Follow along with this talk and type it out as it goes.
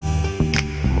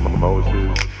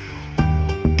Moses.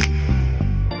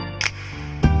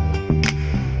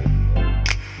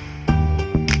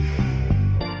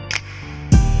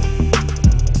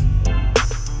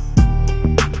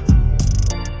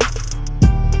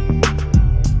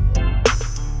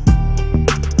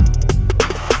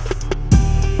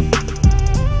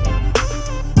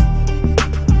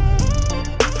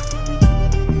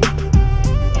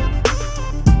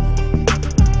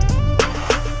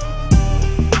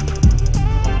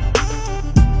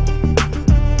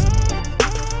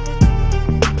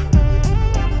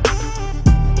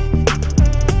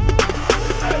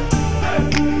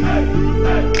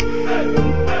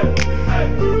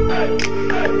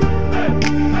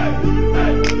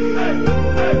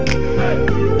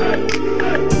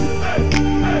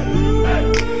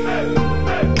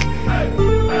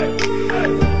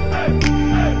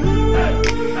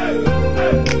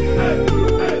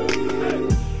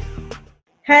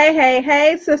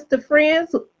 Hey, sister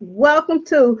friends. Welcome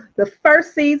to the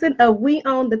first season of We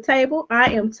on the Table.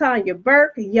 I am Tanya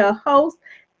Burke, your host.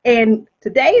 And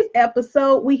today's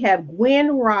episode, we have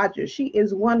Gwen Rogers. She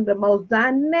is one of the most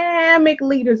dynamic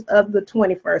leaders of the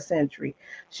 21st century.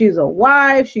 She's a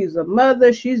wife, she's a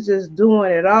mother, she's just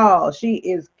doing it all. She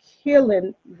is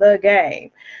killing the game.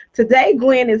 Today,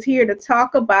 Gwen is here to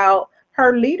talk about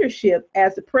her leadership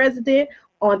as the president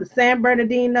on the San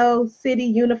Bernardino City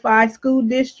Unified School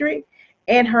District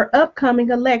and her upcoming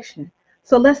election.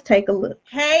 So let's take a look.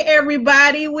 Hey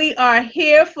everybody, we are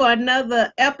here for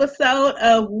another episode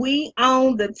of We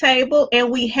on the Table, and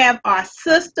we have our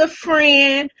sister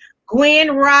friend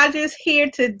Gwen Rogers here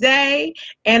today.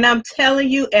 And I'm telling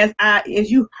you, as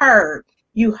you heard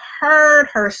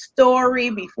her story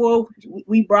before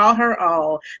we brought her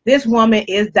on. This woman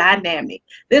is dynamic.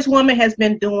 This woman has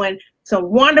been doing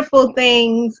some wonderful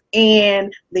things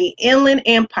in the Inland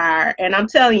Empire. And I'm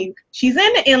telling you, she's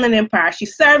in the Inland Empire.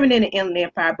 She's serving in the Inland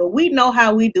Empire. But we know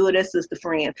how we do it as sister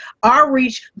friends. Our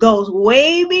reach goes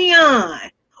way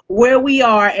beyond where we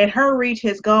are, and her reach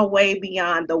has gone way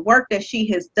beyond the work that she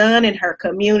has done in her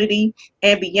community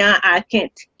and beyond. I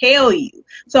can't tell you.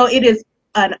 So it is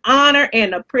an honor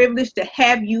and a privilege to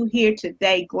have you here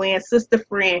today, Gwen, sister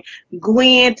friend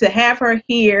Gwen, to have her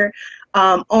here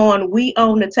on We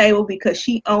Own the Table, because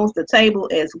she owns the table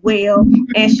as well.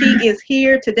 And she is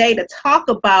here today to talk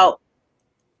about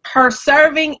her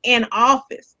serving in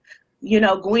office. You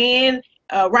know, Gwen,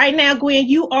 right now, Gwen,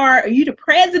 are you the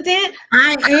president?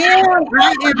 I am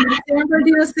the San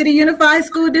Bernardino City Unified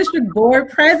School District Board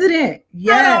President.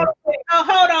 Yes.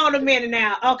 Hold on a minute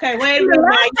now. Okay, wait a minute.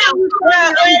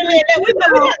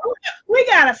 We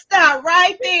gotta stop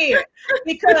right there,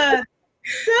 because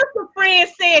sister friend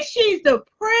said she's the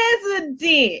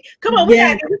president. Come on, we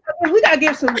gotta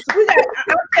give some.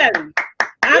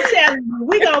 I'm telling you,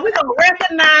 we gonna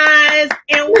recognize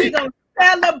and we gonna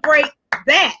celebrate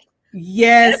that.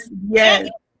 Yes. I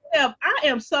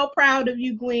am so proud of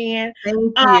you, Gwen. Thank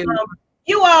you.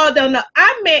 You all don't know,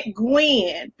 I met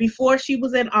Gwen before she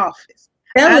was in office.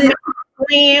 I met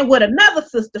Gwen with another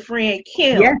sister friend,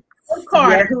 Kim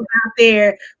Carter, who's out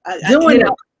there doing it.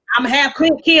 I'm gonna have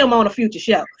Kim on a future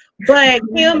show. But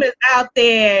Kim is out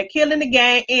there killing the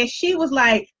game, and she was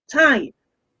like, Tanya,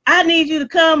 I need you to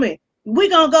come in. We're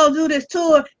gonna go do this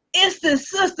tour. It's the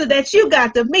sister that you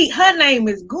got to meet. Her name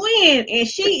is Gwen, and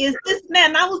she is this and that.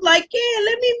 And I was like, yeah,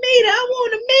 let me meet her. I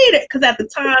want to meet her. Because at the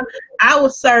time, I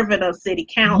was serving on city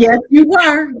council. Yes, you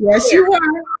were.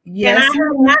 Yes, and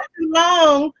I not too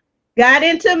long got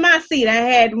into my seat. I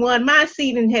had won my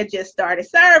seat and had just started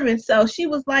serving. So she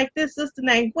was like, this sister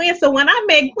named Gwen. So when I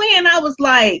met Gwen, I was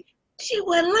like, she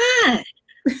wasn't lying.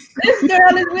 This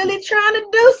girl is really trying to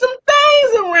do some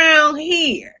things around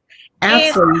here.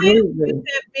 Absolutely. And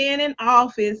I've been in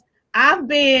office. I've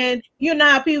been, you know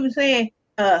how people saying,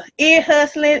 ear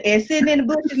hustling and sitting in the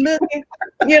bushes looking,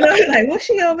 like, what's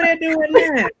she over there doing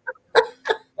now?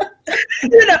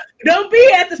 Don't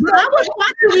be at the store. I was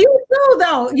watching you too,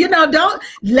 though.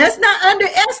 Let's not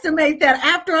underestimate that.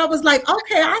 After I was like,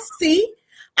 okay, I see.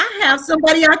 I have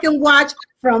somebody I can watch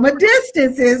from a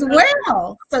distance as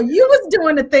well. So you was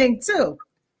doing the thing too.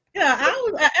 Yeah,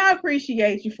 I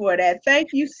appreciate you for that.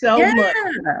 Thank you so much.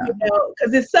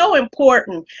 Because it's so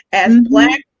important as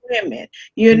Black women.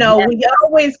 We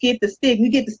always get the stigma. We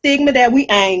get the stigma that we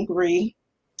angry.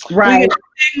 Right.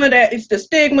 It's the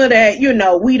stigma that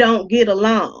we don't get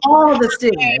along. All the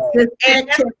stigma.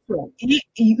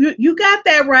 You got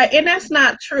that right, and that's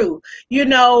not true.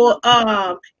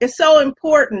 It's so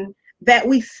important that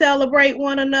we celebrate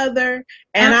one another,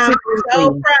 and absolutely. I'm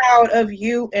so proud of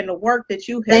you and the work that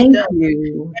you have done.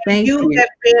 Thank you. You have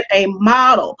been a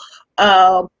model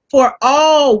for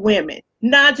all women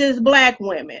not just Black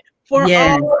women, for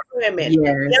Yes. all women,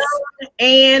 Yes. young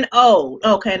and old.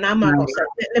 Okay, now I'm not gonna say.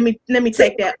 Let me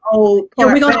take that old Yeah,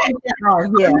 part we're gonna back. take that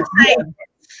off. Yeah. Let me say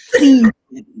seasoned,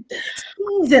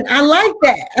 Season. I like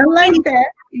that. I like that.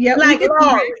 Yeah, we like can do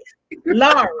that.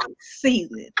 Laurie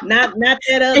seasoned, not that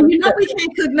other And you know stuff. we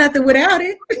can't cook nothing without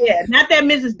it. Yeah, not that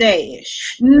Mrs.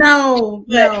 Dash, No,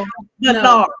 no, but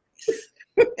no.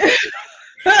 Laurie.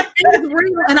 It's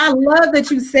real, and I love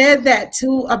that you said that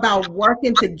too about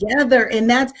working together, and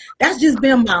that's just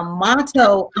been my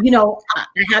motto. You know, I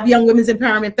have Young Women's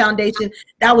Empowerment Foundation.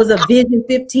 That was a vision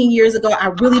 15 years ago. I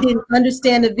really didn't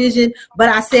understand the vision, but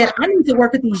I said I need to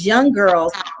work with these young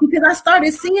girls because I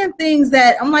started seeing things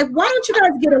that I'm like, why don't you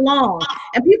guys get along?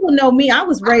 And people know me. I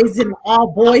was raised in an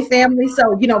all-boy family,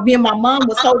 so you know, me and my mom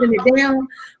was holding it down.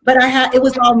 But it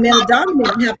was all male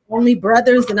dominated. I have only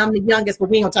brothers and I'm the youngest, but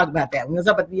we ain't gonna talk about that. We're gonna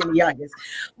talk about being the youngest.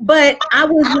 But I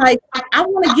was like, I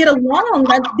want to get along.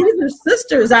 Like, these are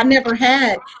sisters I never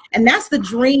had. And that's the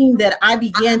dream that I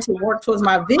began to work towards.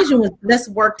 My vision was let's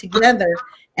work together.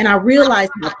 And I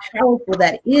realized how powerful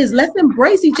that is. Let's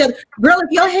embrace each other. Girl, if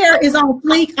your hair is on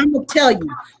fleek, I'm gonna tell you,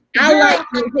 I like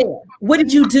your hair. What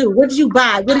did you do? What did you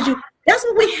buy? That's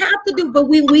what we have to do. But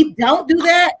when we don't do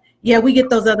that, yeah, we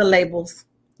get those other labels.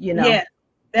 You know. Yeah,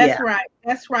 that's right.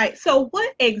 That's right. So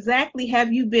what exactly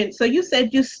have you been? So you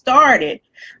said you started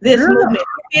this movement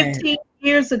 15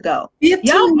 years ago. 15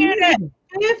 Y'all hear that?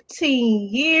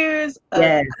 15 years ago.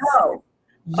 Yes.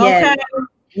 Okay.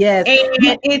 Yes.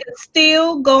 And it is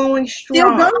still going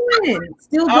strong.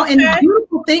 Still going. Okay. And the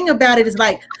beautiful thing about it is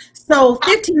like, so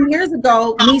 15 years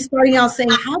ago, me starting out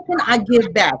saying, how can I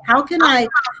give back? How can I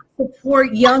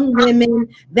support young women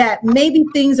that maybe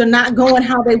things are not going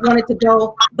how they want it to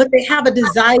go, but they have a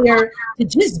desire to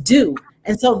just do.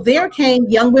 And so there came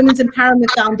Young Women's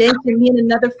Empowerment Foundation. Me and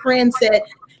another friend said,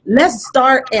 let's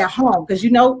start at home, because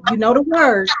you know the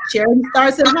word, charity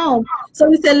starts at home. So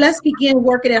we said, let's begin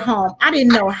working at home. I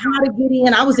didn't know how to get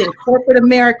in. I was in corporate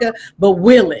America, but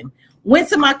willing. Went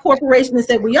to my corporation and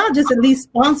said, well, y'all just at least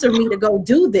sponsor me to go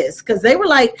do this. Because they were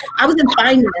like, I was in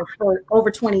finance for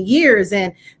over 20 years.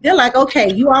 And they're like,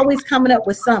 okay, you always coming up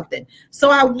with something.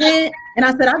 So I went and I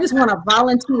said, I just want to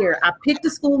volunteer. I picked a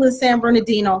school in San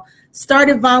Bernardino,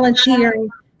 started volunteering,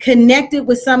 connected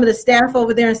with some of the staff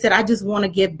over there and said, I just want to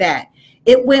give back.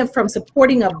 It went from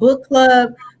supporting a book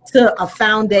club to a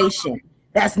foundation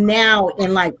that's now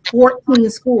in like 14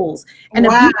 schools. And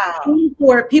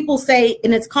for people say,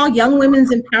 and it's called Young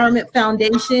Women's Empowerment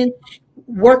Foundation,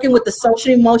 working with the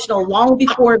social emotional long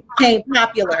before it became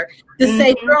popular, to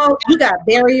say, girl, you got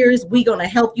barriers. We're going to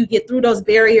help you get through those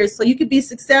barriers so you can be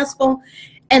successful.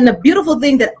 And the beautiful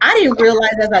thing that I didn't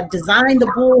realize as I designed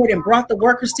the board and brought the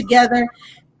workers together,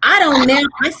 I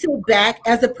sit back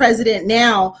as the president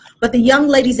now, but the young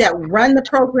ladies that run the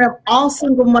program, all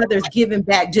single mothers giving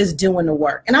back, just doing the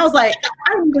work. And I was like,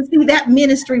 I don't even see that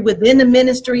ministry within the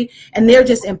ministry, and they're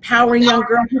just empowering young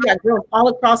girls. We got girls all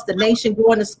across the nation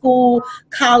going to school,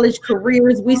 college,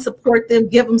 careers. We support them,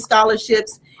 give them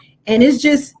scholarships. And it's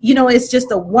just, it's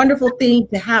just a wonderful thing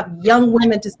to have young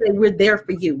women to say, we're there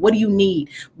for you. What do you need?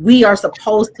 We are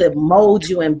supposed to mold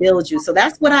you and build you. So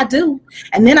that's what I do.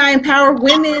 And then I empower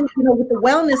women, with the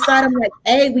wellness side. I'm like,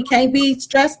 hey, we can't be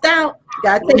stressed out. We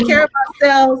got to take care of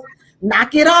ourselves.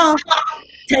 Knock it off.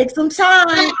 Take some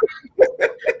time.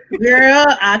 Girl,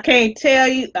 I can't tell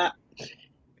you.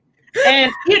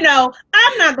 And,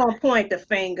 I'm not going to point the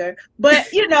finger, but,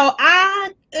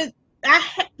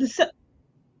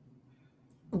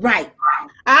 Right.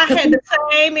 I had the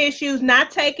same issues,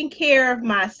 not taking care of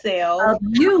myself. Almost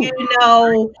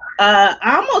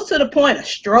to the point of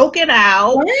stroking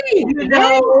out,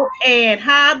 and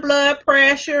high blood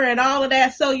pressure and all of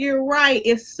that. So you're right.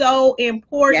 It's so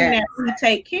important that we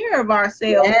take care of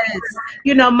ourselves.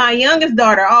 Yes. My youngest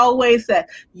daughter always said,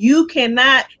 you can't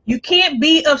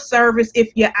be of service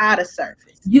if you're out of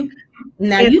service.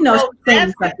 That's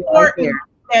important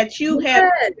that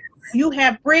you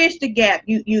have bridged the gap.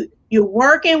 You're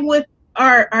working with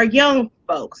our young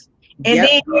folks, and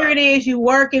then here it is, you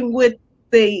working with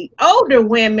the older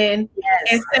women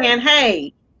and saying,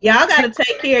 hey, y'all got to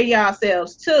take care of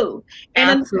yourselves too.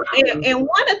 And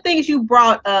one of the things you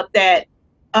brought up that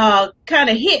kind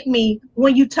of hit me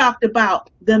when you talked about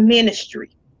the ministry.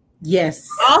 Yes.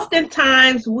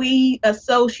 Oftentimes we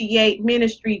associate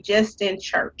ministry just in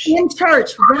church.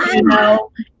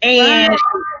 Right.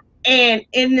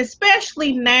 And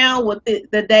especially now with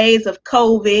the days of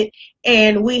COVID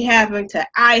and we having to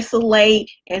isolate,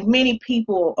 and many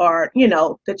people are,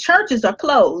 the churches are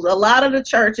closed. A lot of the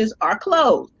churches are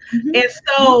closed. And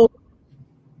so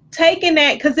taking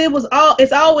that, because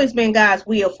it's always been God's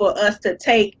will for us to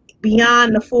take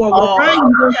beyond the four walls. Right,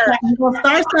 you're gonna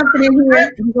start something in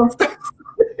here.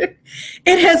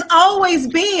 It has always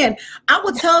been. I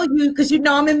will tell you, because you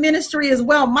know I'm in ministry as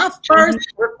well. My first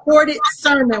recorded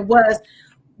sermon was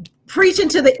preaching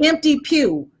to the empty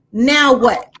pew. Now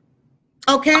what?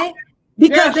 Okay,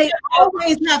 because they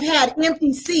always have had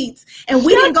empty seats, and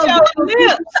we didn't go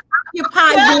to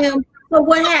occupy them. So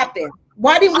what happened?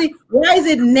 Why is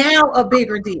it now a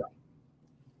bigger deal?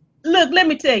 Look, let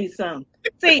me tell you something.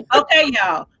 See, okay,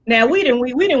 y'all. Now we didn't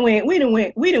went there on you. We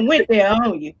didn't went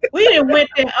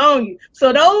there on you.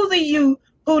 So those of you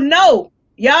who know,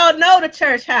 y'all know the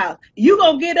church house. You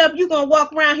gonna get up, you gonna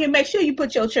walk around here, make sure you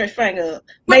put your church finger up.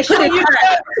 Make sure you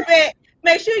show respect.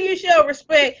 Make sure you show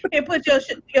respect and put your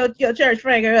church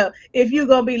finger up if you're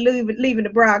gonna be leaving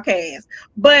the broadcast.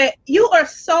 But you are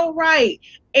so right.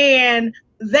 And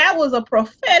that was a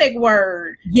prophetic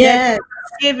word. Yes.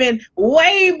 Given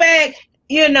way back,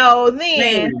 then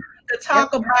to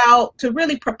talk about, to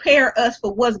really prepare us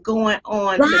for what's going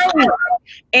on. Right.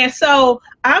 And so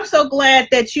I'm so glad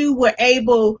that you were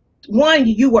able,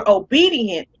 you were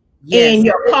obedient in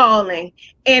your calling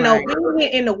and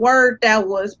obedient in the word that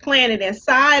was planted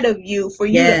inside of you for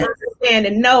you to understand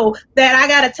and know that I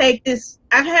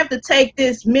have to take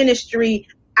this ministry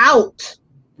out.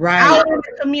 Right. Out in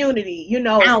the community,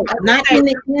 out, not in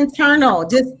the internal,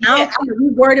 just out. We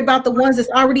worried about the ones that's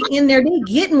already in there. They're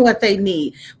getting what they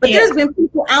need. But there's been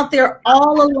people out there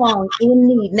all along in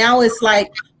need. Now it's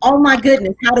like, oh my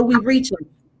goodness, how do we reach them?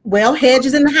 Well,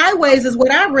 hedges and highways is what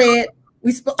I read.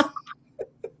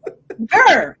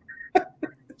 Girl,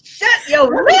 shut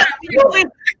your lip. You're going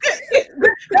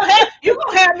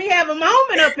to have me have a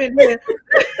moment up in here.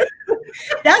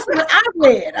 That's what I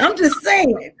read. I'm just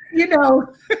saying,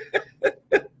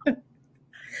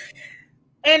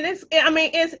 And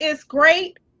it's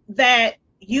great that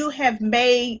you have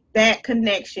made that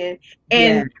connection.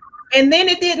 And then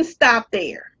it didn't stop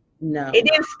there. No. It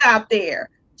didn't stop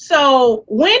there. So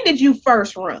when did you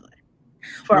first run?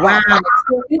 Wow,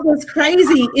 so it was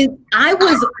crazy. I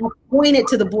was appointed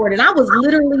to the board, and I was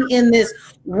literally in this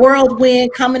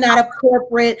whirlwind coming out of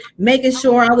corporate, making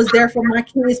sure I was there for my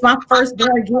kids. My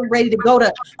firstborn getting ready to go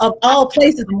to, of all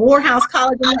places, Morehouse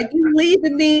College. I'm like, you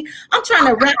leaving me? I'm trying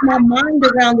to wrap my mind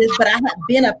around this, but I have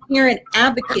been a parent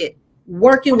advocate,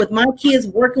 working with my kids,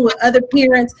 working with other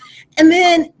parents. And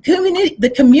then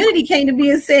the community came to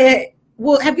me and said,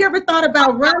 well, have you ever thought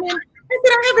about running? I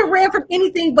said, I haven't ran from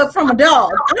anything but from a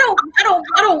dog. I don't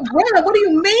run. What do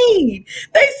you mean?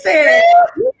 They said,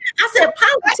 I said,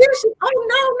 politician?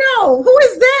 Oh, no. Who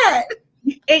is that?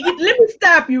 Let me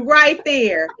stop you right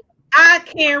there. I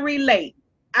can't relate.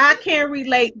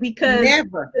 Because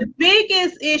the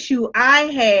biggest issue I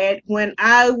had when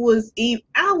I ran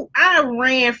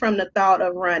from the thought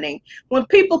of running. When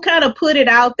people kind of put it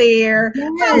out there,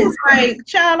 I was like,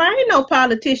 child, I ain't no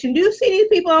politician. Do you see these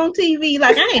people on TV?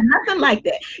 Like, I ain't nothing like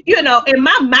that. In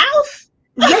my mouth,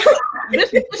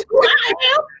 this is who I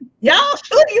am. Y'all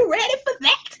sure you ready for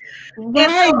that? Right.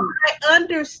 And so I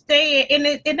understand,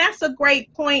 and that's a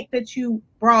great point that you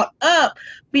brought up,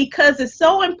 because it's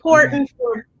so important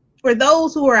for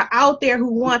those who are out there who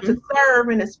want to serve,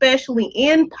 and especially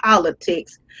in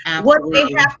politics. Absolutely. What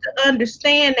they have to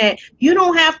understand, that you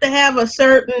don't have to have a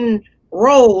certain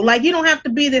role, like you don't have to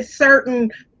be this certain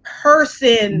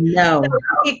person. No.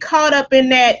 Get caught up in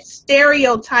that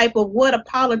stereotype of what a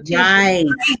politician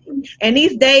is. And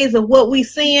these days of what we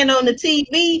seeing on the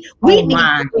TV, we need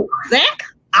the exact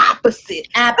opposite.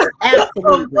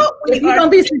 Absolutely. If you're gonna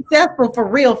be successful for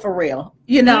real,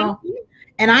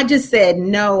 And I just said,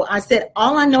 no. I said,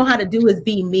 all I know how to do is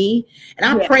be me. And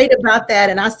I prayed about that.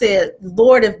 And I said,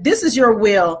 Lord, if this is your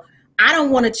will, I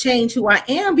don't want to change who I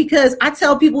am, because I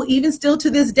tell people, even still to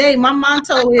this day, my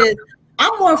motto is,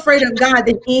 I'm more afraid of God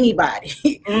than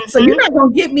anybody. So you're not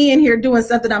going to get me in here doing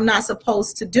something I'm not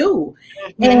supposed to do.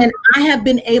 And I have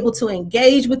been able to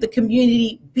engage with the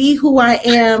community, be who I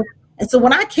am. And so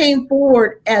when I came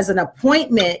forward as an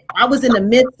appointment, I was in the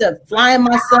midst of flying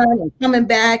my son and coming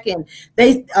back, and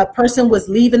a person was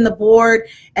leaving the board,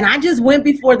 and I just went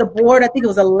before the board. I think it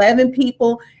was 11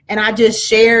 people, and I just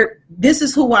shared, this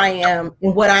is who I am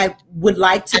and what I would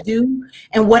like to do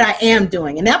and what I am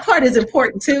doing. And that part is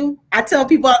important too. I tell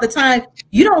people all the time,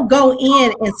 you don't go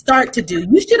in and start to do.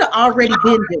 You should have already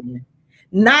been doing.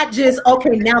 Not just,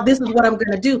 okay, now this is what I'm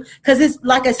going to do. Because it's,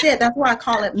 like I said, that's why I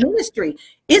call it ministry.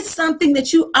 It's something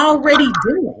that you already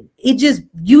doing.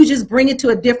 You just bring it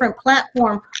to a different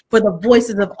platform for the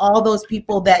voices of all those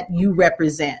people that you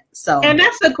represent. So, and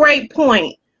that's a great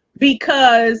point,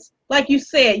 because like you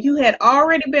said, you had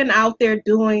already been out there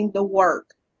doing the work.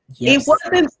 Yes. It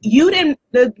wasn't, you didn't,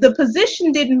 the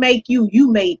position didn't make you,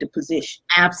 you made the position.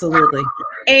 Absolutely.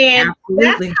 And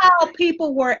Absolutely. that's how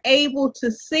people were able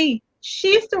to see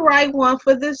she's the right one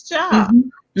for this job.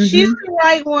 She's the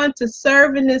right one to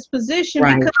serve in this position,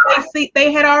 because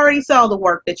they had already saw the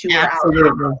work that you were out there.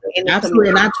 Absolutely.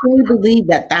 And I truly believe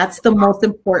that that's the most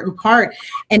important part.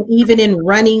 And even in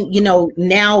running,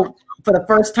 now for the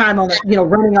first time on,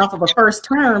 running off of a first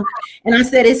term. And I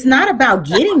said, it's not about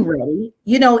getting ready.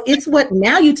 It's what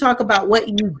now you talk about what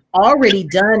you've already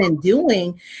done and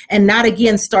doing, and not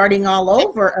again, starting all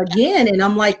over again. And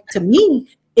I'm like, to me,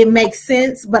 it makes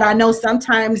sense, but I know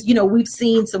sometimes, we've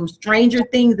seen some stranger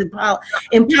things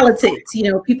in politics,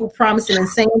 people promising and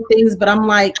saying things, but I'm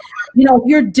like, if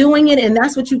you're doing it and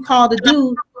that's what you call to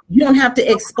do, you don't have to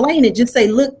explain it. Just say,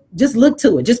 look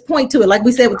to it. Just point to it. Like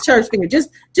we said with church finger,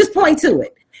 just point to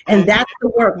it. And that's the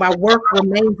work. My work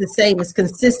remains the same. It's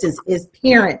consistent. It's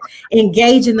parent,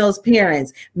 engaging those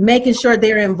parents, making sure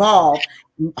they're involved,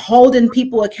 holding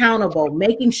people accountable,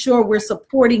 making sure we're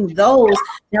supporting those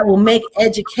that will make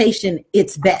education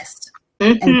its best.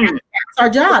 And that's our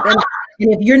job. And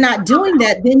if you're not doing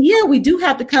that, then yeah, we do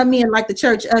have to come in like the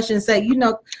church usher and say,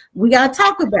 we got to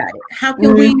talk about it. How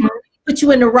can we put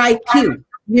you in the right pew,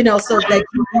 so that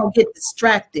you don't get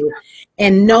distracted,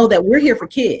 and know that we're here for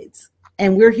kids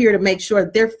and we're here to make sure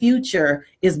that their future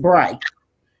is bright.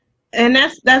 And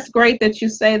that's great that you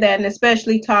say that, and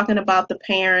especially talking about the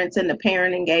parents and the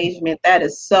parent engagement. That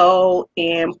is so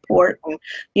important.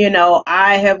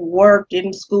 I have worked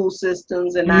in school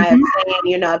systems, and I have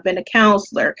seen, I've been a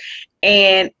counselor,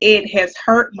 and it has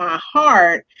hurt my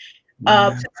heart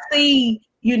to see,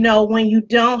 when you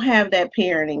don't have that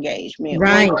parent engagement,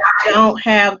 when you don't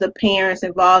have the parents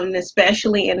involved, and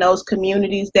especially in those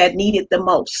communities that need it the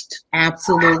most.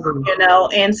 Absolutely.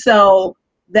 And so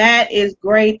that is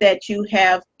great that you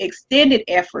have extended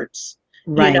efforts,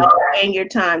 in your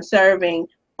time serving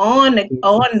on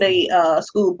the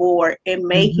school board, and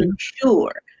making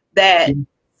sure that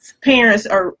parents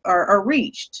are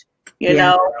reached,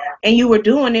 and you were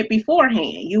doing it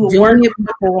beforehand. You were working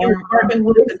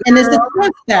with the and it's a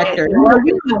trust factor.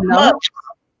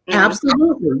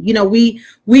 Absolutely.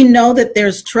 We know that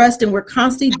there's trust, and we're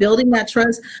constantly building that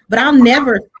trust, but I'll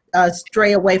never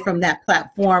stray away from that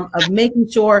platform of making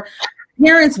sure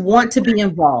parents want to be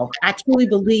involved. I truly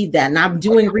believe that, and I'm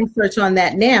doing research on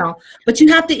that now, but you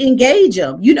have to engage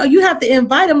them. You have to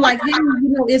invite them like, hey,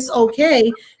 it's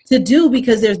okay to do,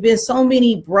 because there's been so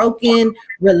many broken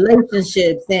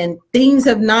relationships, and things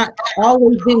have not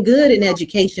always been good in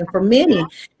education for many.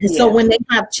 And so when they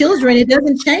have children, it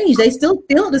doesn't change. They still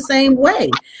feel the same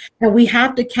way. And we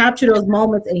have to capture those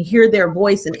moments and hear their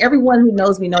voice. And everyone who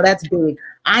knows me know that's big.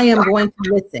 I am going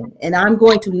to listen, and I'm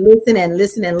going to listen and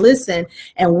listen and listen,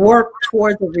 and work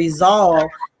towards a resolve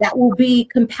that will be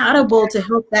compatible to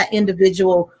help that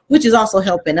individual, which is also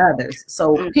helping others.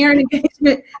 So parent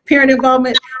engagement, parent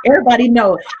involvement, everybody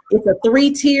know it's a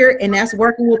 3-tier, and that's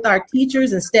working with our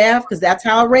teachers and staff, because that's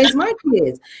how I raised my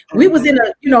kids. We was in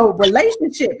a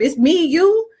relationship. It's me,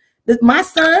 you, my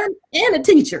son, and the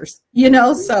teachers,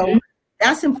 so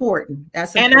that's important.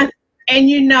 That's important.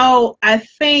 And I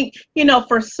think,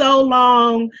 for so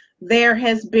long, there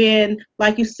has been,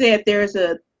 like you said, there's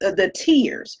the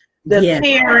tiers, the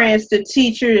parents, the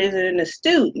teachers, and the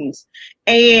students.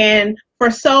 And for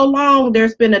so long,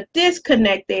 there's been a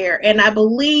disconnect there. And I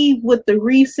believe with the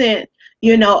recent,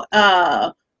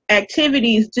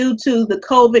 activities due to the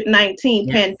COVID-19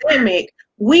 pandemic,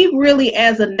 we really,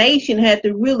 as a nation, had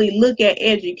to really look at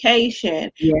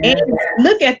education and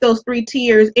look at those 3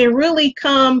 tiers, and really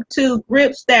come to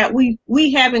grips that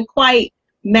we haven't quite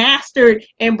mastered,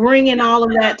 and bringing all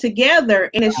of that together.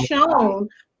 And it's shown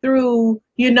through,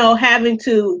 having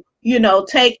to,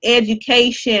 take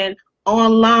education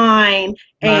online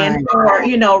and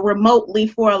remotely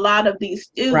for a lot of these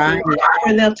students,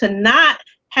 for them to not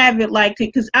have it like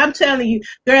it. Because I'm telling you,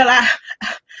 girl,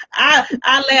 I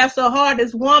laughed so hard.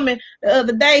 This woman the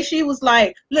other day, she was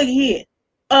like, look here,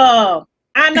 I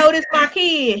know this my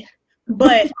kid,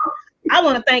 but I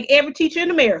want to thank every teacher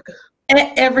in America.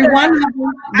 Every one of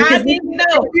them. I didn't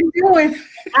know.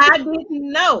 I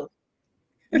didn't know.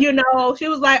 She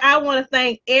was like, I want to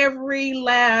thank every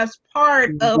last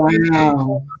part of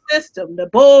the system, the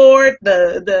board,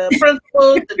 the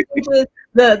principals, the teachers,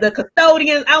 the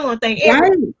custodians. I want to thank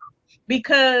everyone,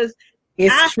 because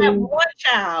I have one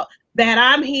child that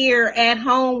I'm here at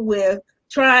home with,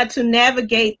 trying to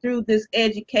navigate through this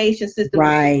education system,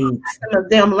 of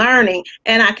them learning.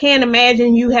 And I can't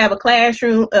imagine you have a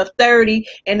classroom of 30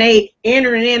 and they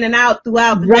entering in and out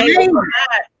throughout the day.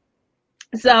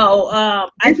 So I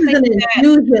This is think an that,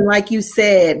 infusion, like you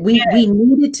said. We yeah, we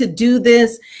needed to do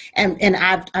this, and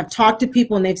I've talked to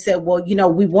people, and they've said, well,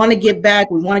 we want to get back.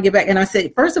 We want to get back. And I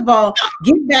said, first of all,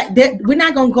 get back. We're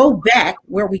not going to go back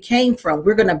where we came from.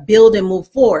 We're going to build and move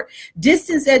forward.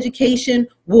 Distance education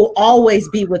will always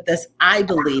be with us, I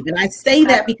believe. And I say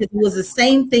that because it was the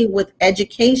same thing with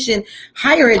education,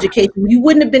 higher education. You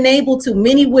wouldn't have been able to,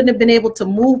 many wouldn't have been able to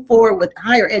move forward with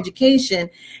higher education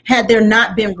had there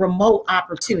not been remote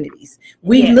opportunities.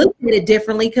 We yeah, look at it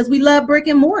differently because we love brick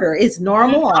and mortar. It's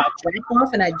normal. I drop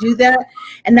off and I do that.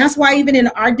 And that's why even in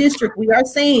our district, we are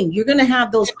saying you're going to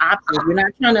have those options. We're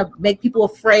not trying to make people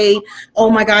afraid, oh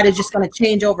my God, it's just going to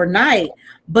change overnight.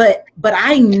 But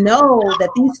I know that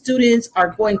these students are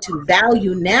going to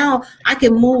value now. I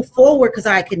can move forward because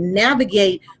I can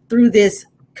navigate through this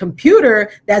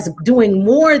computer that's doing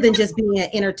more than just being an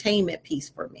entertainment piece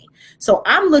for me. So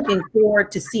I'm looking forward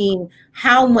to seeing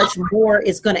how much more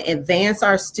is going to advance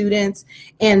our students,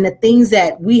 and the things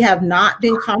that we have not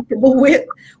been comfortable with,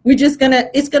 it's going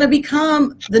to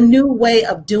become the new way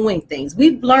of doing things.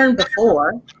 We've learned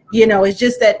before, it's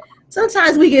just that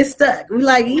sometimes we get stuck. We're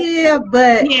like, yeah,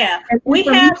 but yeah. and We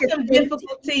for me, have it's some safety.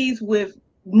 difficulties with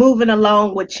moving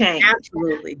along with change.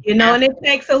 Absolutely. And it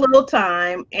takes a little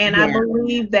time. And I Yeah.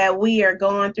 believe that we are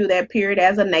going through that period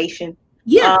as a nation.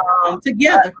 Yeah, Um,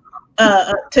 together.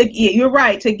 you're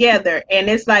right, together. And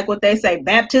it's like what they say,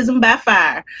 baptism by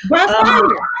fire. By fire.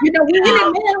 Um, We're in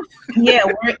um, it now. yeah,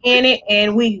 we're in it,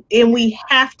 and we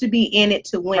have to be in it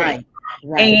to win it.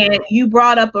 Right. And you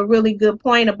brought up a really good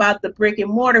point about the brick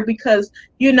and mortar, because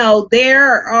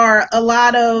there are a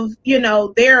lot of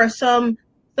there are some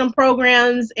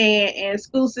programs and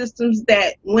school systems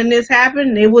that when this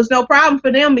happened, it was no problem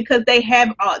for them because they've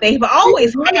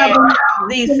always had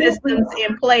these systems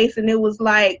in place, and it was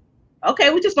like,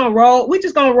 okay, we're just gonna roll.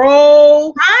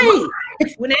 Right.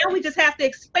 Well, now we just have to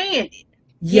expand it.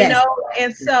 Yes.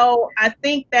 And so I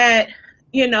think that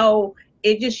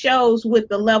it just shows with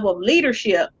the level of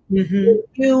leadership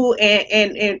you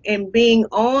and being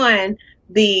on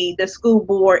the school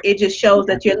board. It just shows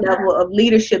that your level of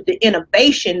leadership, the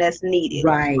innovation that's needed,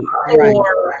 Right.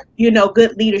 or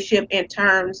good leadership in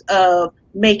terms of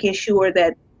making sure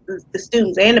that the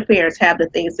students and the parents have the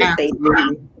things that they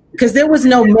need. Because there was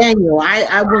no manual.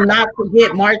 I will not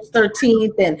forget March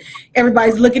 13th, and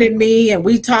everybody's looking at me and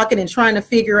we talking and trying to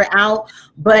figure it out.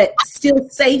 But still,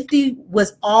 safety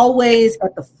was always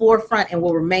at the forefront and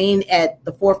will remain at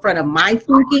the forefront of my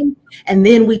thinking. And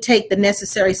then we take the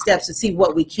necessary steps to see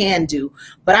what we can do.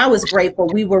 But I was grateful.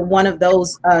 We were one of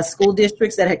those school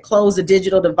districts that had closed the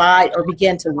digital divide or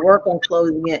began to work on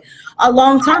closing it a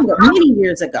long time ago, many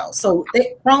years ago. So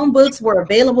Chromebooks were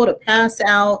available to pass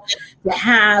out, to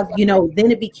have,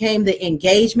 then it became the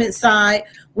engagement side,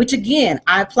 which again,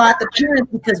 I applaud the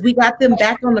parents because we got them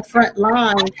back on the front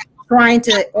line trying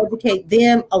to educate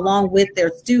them along with their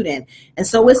student. And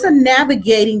so it's a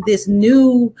navigating this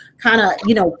new kind of,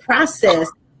 process,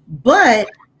 but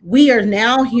we are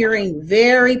now hearing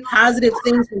very positive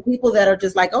things from people that are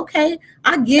just like, okay,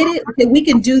 I get it. Okay, we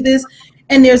can do this.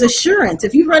 And there's assurance.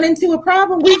 If you run into a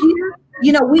problem, we're here.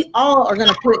 We all are going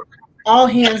to put all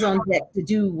hands on deck to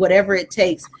do whatever it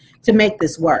takes to make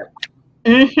this work.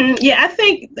 Yeah, I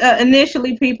think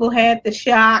initially people had the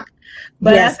shock,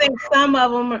 but yes. I think some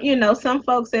of them, some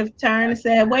folks have turned and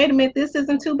said, "Wait a minute, this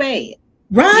isn't too bad."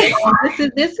 Right.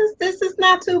 This is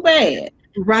not too bad.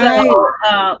 Right.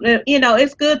 So,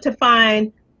 it's good to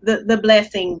find the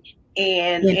blessing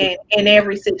in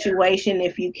every situation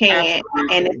if you can.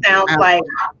 Absolutely. And it sounds like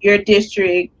your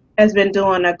district has been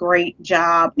doing a great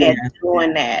job at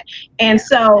doing that. And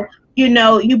so,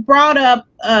 you brought up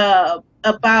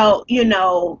about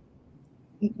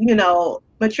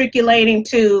matriculating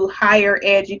to higher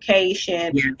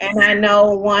education. Yes. And I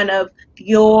know one of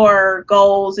your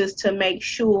goals is to make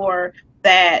sure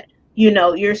that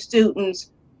your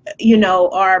students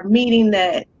are meeting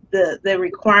the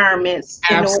requirements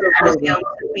in order for them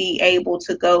to be able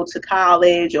to go to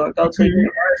college or go to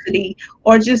university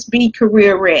or just be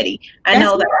career ready. I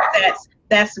know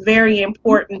that's very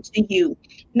important to you.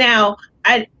 Now,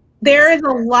 there is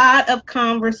a lot of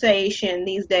conversation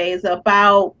these days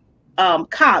about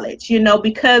college,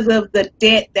 because of the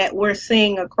debt that we're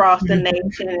seeing across the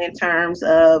nation in terms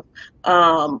of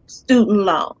student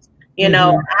loans.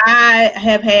 I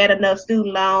have had enough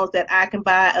student loans that I can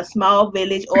buy a small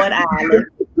village or an island.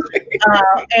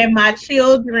 And my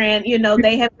children,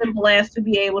 they have been blessed to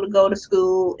be able to go to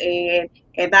school and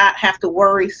not have to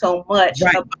worry so much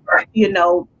about,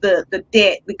 the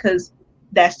debt, because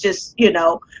that's just,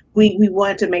 we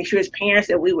wanted to make sure as parents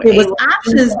that we were It was able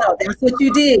options though. That's what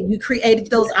you did. You created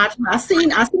those options. I seen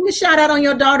the shout out on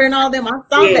your daughter and all them. I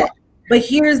saw Yeah. that. But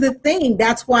here's the thing.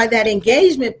 That's why that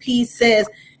engagement piece says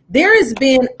there has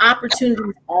been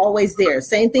opportunities always there.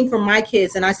 Same thing for my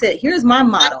kids. And I said, here's my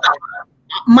motto.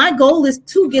 My goal is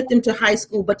to get them to high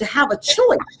school, but to have a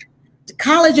choice, to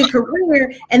college and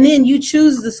career, and then you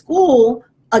choose the school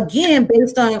again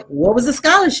based on what was the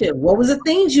scholarship, what was the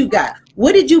things you got,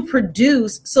 what did you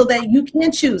produce so that you can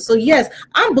choose. So yes,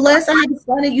 I'm blessed. I have a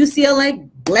son at UCLA,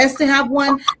 blessed to have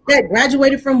one that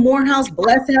graduated from Morehouse,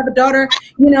 blessed to have a daughter,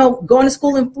 going to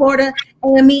school in Florida,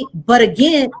 AME. But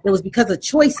again, it was because of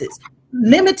choices.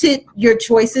 Limited your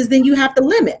choices, then you have to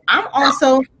limit. I'm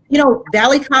also,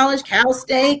 Valley College, Cal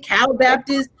State, Cal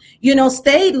Baptist,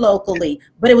 stayed locally,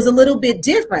 but it was a little bit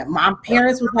different. My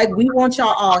parents was like, we want y'all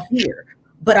all here.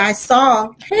 But I saw,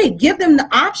 hey, give them the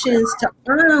options to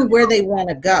earn where they want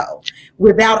to go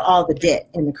without all the debt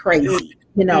and the crazy,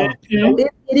 So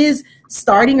it is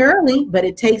starting early, but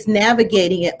it takes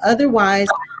navigating it. Otherwise,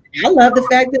 I love the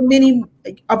fact that many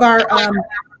of our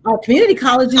community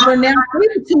colleges are now free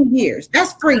for 2 years.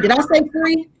 That's free. Did I say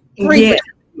free? Free Yeah.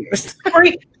 for 2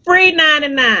 years. Free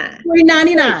 99.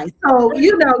 $3.99. So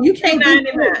you can't do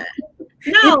 $3.99.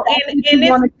 No,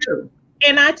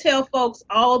 and I tell folks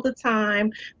all the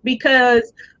time,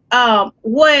 because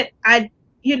what I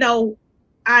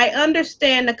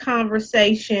understand the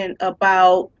conversation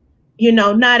about,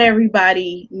 not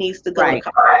everybody needs to go to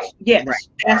college. Yes,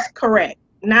 that's correct.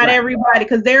 Not everybody,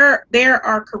 because there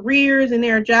are careers and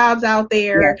there are jobs out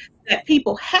there that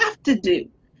people have to do.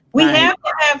 We have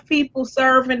to have people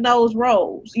serving those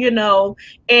roles,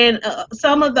 and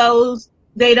some of those,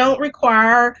 they don't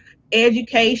require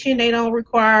education, they don't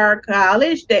require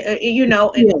college, but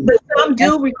some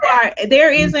do require.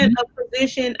 There isn't a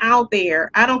position out there,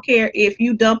 I don't care if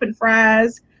you dumping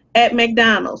fries at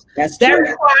McDonald's, that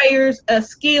requires a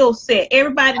skill set.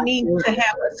 Everybody needs to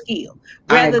have a skill,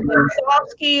 whether that's soft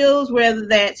skills, whether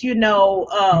that's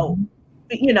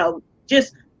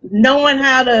just knowing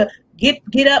how to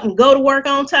get up and go to work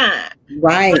on time.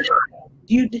 Right. But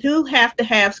you do have to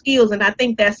have skills, and I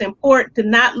think that's important to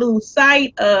not lose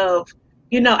sight of.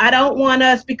 I don't want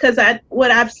us, because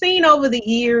what I've seen over the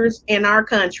years in our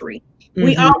country,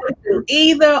 we always do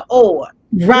either or.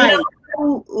 Right.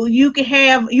 You can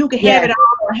have it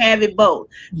all or have it both.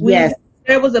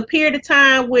 There was a period of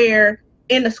time where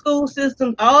in the school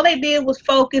system, all they did was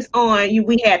focus on you.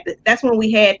 That's when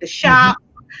we had the shop.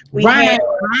 We had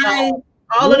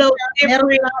all of those different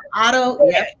we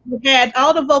had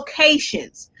all the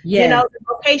vocations, the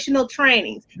vocational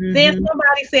trainings. Then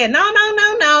somebody said,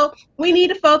 no, we need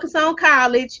to focus on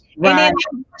college. And then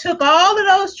they took all of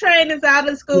those trainings out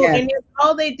of school, and then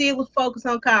all they did was focus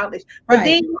on college. But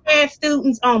then you had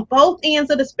students on both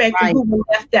ends of the spectrum who were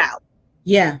left out.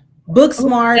 Yeah. Book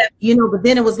smart, but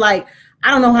then it was like, I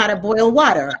don't know how to boil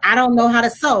water. I don't know how to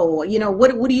sew.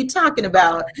 What are you talking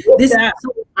about?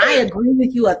 I agree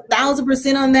with you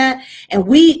 1,000% on that. And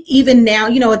we even now,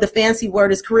 the fancy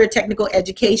word is career technical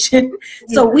education.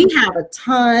 So we have a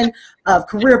ton of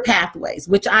career pathways,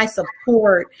 which I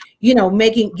support,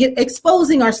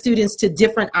 exposing our students to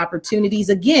different opportunities.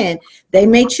 Again, they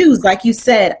may choose, like you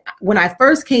said, when I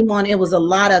first came on, it was a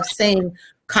lot of saying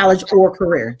college or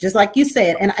career, just like you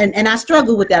said. And I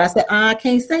struggle with that. I said, I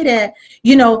can't say that,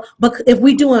 but if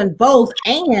we're doing both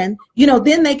and,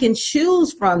 then they can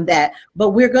choose from that,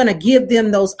 but we're going to give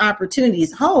them those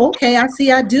opportunities. Oh, okay. I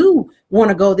see. I do want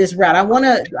to go this route. I want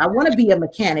to be a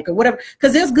mechanic or whatever,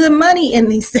 because there's good money in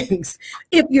these things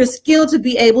if you're skilled to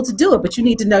be able to do it, but you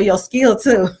need to know your skill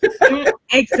too.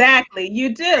 Exactly.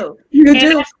 You do. You and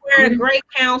do. That's where great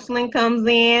counseling comes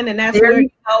in, and that's where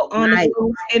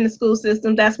in the school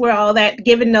system, that's where all that,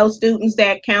 giving those students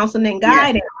that counseling and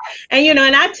guidance. And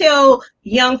and I tell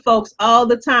young folks all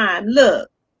the time, look,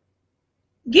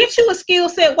 get you a skill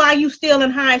set while you still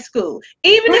in high school.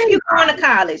 Even if you're going to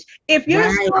college, if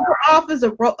your school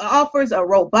offers a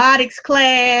robotics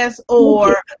class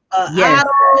or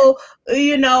auto,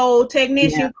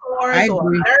 technician course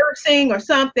or nursing or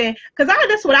something, because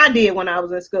that's what I did when I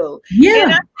was in school.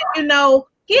 And I said,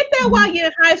 get that while you're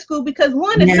in high school, because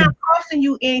one, it's not costing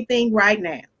you anything right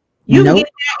now. You can get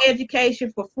that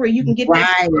education for free. You can get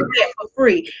that for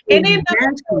free. And then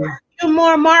you're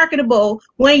more marketable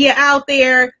when you're out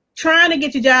there trying to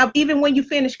get your job, even when you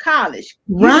finish college.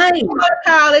 Right. You go to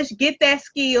college, get that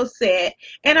skill set.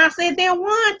 And I said, then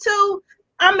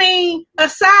a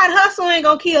side hustle ain't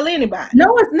going to kill anybody.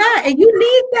 No, it's not. And you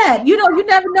need that. You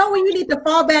never know when you need to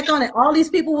fall back on it. All these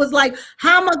people was like,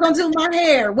 how am I going to do my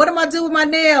hair? What am I doing with my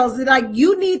nails? Like,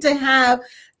 you need to have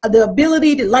the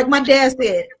ability to, like my dad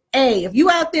said, hey, if you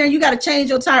out there and you got to change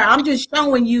your tire, I'm just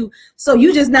showing you, so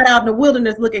you just not out in the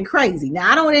wilderness looking crazy.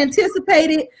 Now, I don't anticipate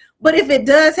it, but if it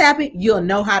does happen, you'll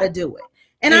know how to do it.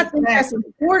 And I think that's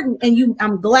important. And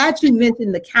I'm glad you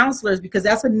mentioned the counselors, because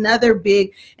that's another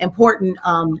big, important,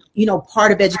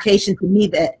 part of education to me,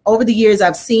 that over the years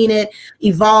I've seen it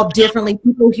evolve differently.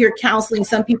 People hear counseling.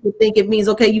 Some people think it means,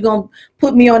 okay, you're going to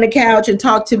put me on the couch and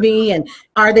talk to me. And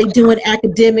are they doing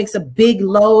academics, a big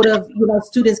load of,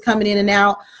 students coming in and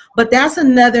out? But that's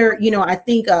another, I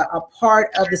think a part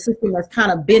of the system that's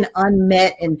kind of been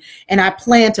unmet. And I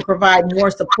plan to provide more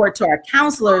support to our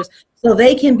counselors so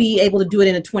they can be able to do it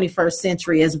in the 21st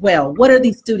century as well. What are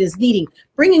these students needing?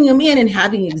 Bringing them in and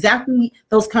having exactly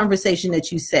those conversations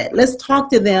that you said. Let's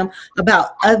talk to them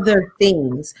about other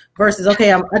things versus,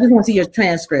 okay, I just want to see your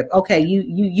transcript. Okay,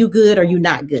 you good or you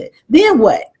not good? Then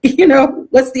what?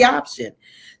 What's the option?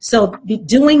 So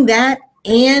doing that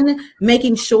and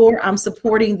making sure I'm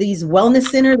supporting these wellness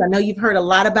centers. I know you've heard a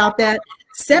lot about that.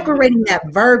 Separating that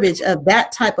verbiage of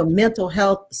that type of mental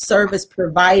health service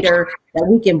provider that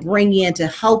we can bring in to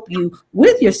help you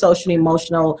with your social and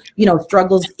emotional,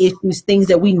 struggles, issues, things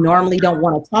that we normally don't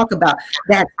want to talk about,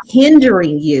 that's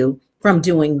hindering you from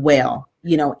doing well,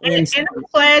 And I'm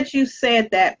glad you said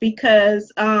that,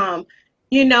 because, not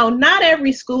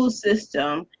every school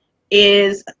system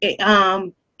is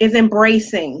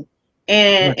embracing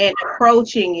and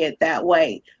approaching it that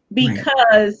way,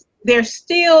 because there's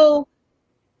still,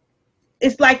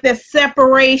 it's like the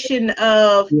separation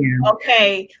of,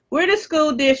 okay, we're the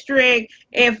school district.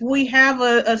 If we have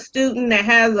a student that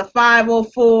has a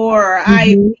 504 or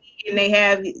IEP and they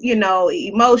have,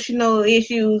 emotional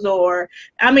issues,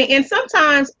 and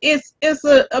sometimes it's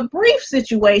a brief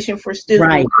situation for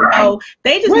students.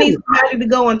 They just need somebody to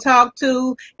go and talk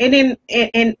to, and then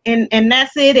and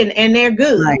that's it, and they're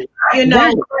good.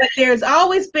 But there's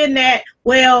always been that,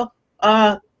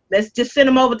 let's just send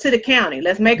them over to the county.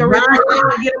 Let's make a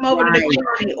referral and get them over to the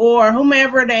county, or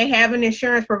whomever they have an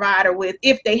insurance provider with,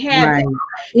 if they have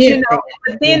it.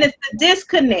 But then it's the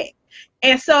disconnect.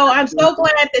 And so I'm so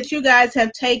glad that you guys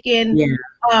have taken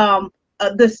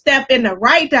the step in the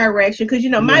right direction, because,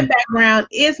 my background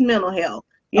is mental health.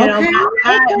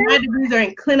 My degrees are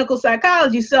in clinical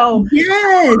psychology. So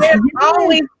there's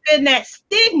always been that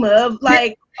stigma of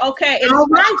like, okay, it's all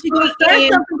right, you're going to say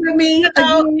something to me.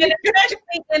 And especially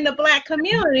in the Black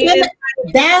community.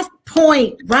 That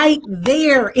point right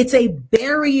there, it's a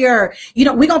barrier.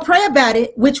 We're going to pray about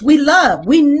it, which we love.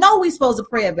 We know we're supposed to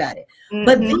pray about it.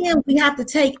 But then we have to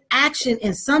take action,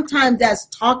 and sometimes that's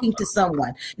talking to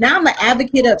someone. Now, I'm an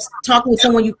advocate of talking with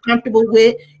someone you're comfortable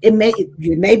with. It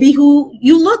may be who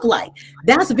you look like.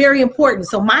 That's very important.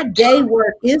 So my day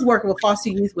work is working with foster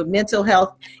youth with mental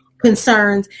health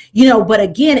concerns, but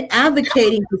again,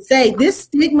 advocating to say this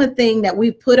stigma thing that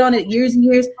we've put on it years and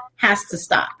years has to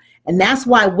stop. And that's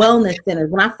why wellness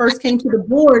centers, when I first came to the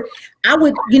board, I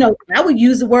would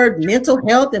use the word mental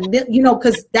health and,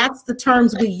 because that's the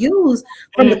terms we use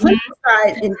from the clinical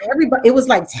side, and everybody, it was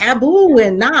like taboo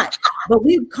and not, but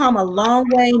we've come a long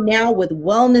way now with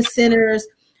wellness centers.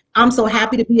 I'm so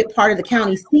happy to be a part of the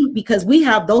county seat, because we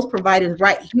have those providers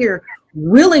right here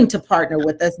willing to partner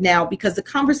with us now, because the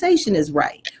conversation is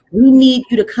right. We need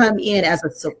you to come in as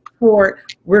a support.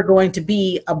 We're going to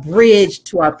be a bridge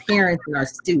to our parents and our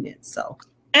students.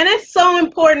 And it's so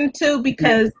important too,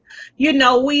 because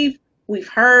we've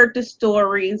heard the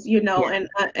stories,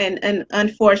 and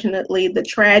unfortunately the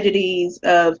tragedies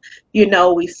of,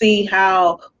 we see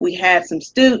how we had some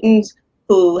students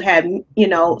who had,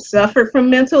 suffered from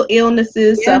mental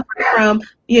illnesses, suffered from,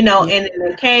 and then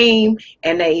they came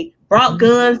and they brought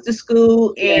guns to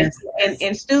school, and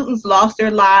students lost their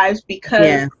lives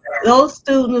because those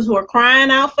students were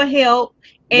crying out for help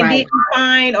and didn't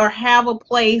find or have a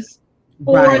place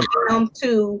for them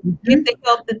to get the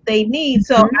help that they need.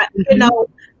 So,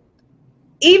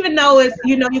 even though it's,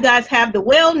 you guys have the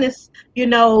wellness,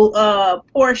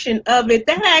 portion of it,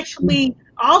 that actually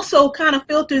also kind of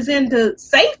filters into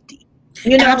safety.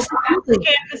 Absolutely.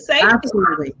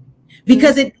 Absolutely.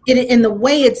 Because it in the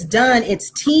way it's done,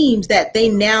 it's teams that they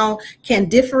now can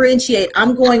differentiate.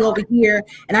 I'm going over here,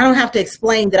 and I don't have to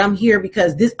explain that I'm here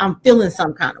because I'm feeling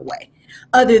some kind of way,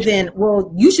 other than,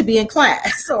 well, you should be in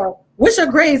class, or what's your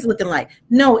grades looking like?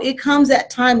 No, it comes that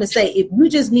time to say, if you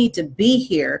just need to be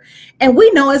here. And we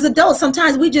know as adults,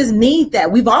 sometimes we just need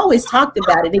that. We've always talked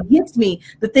about it. It gets me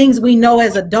the things we know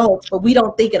as adults, but we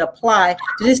don't think it apply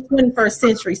to this 21st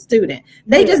century student.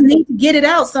 They just need to get it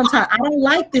out sometimes. I don't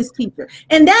like this teacher.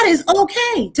 And that is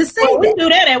okay to say we do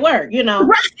that at work,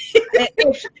 Right.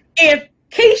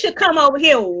 Keisha come over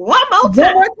here one more One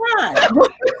time. more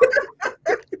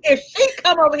time. If she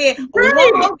come over here Right.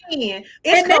 one more again,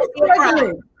 it's And they gonna be a problem.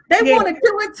 struggling. They Yeah. want to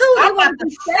do it too. They I'm want about to to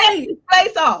be set safe. this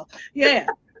place off. Yeah.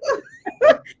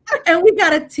 And we got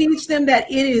to teach them that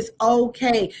it is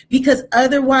okay, because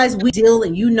otherwise we deal,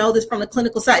 and you know this from the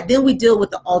clinical side, then we deal with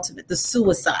the ultimate, the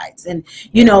suicides. And,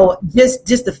 you know, just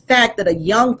the fact that a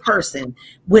young person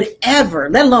would ever,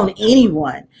 let alone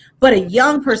anyone, but a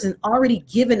young person already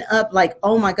given up, like,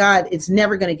 oh my God, it's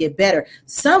never going to get better.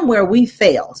 Somewhere we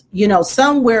failed, you know,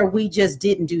 somewhere we just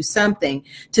didn't do something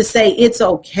to say it's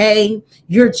okay,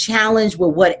 you're challenged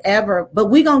with whatever, but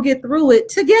we're going to get through it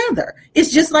together.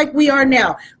 It's just like we are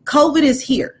now. COVID is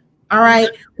here. All right.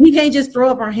 We can't just throw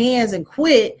up our hands and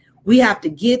quit. We have to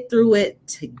get through it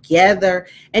together.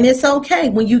 And it's okay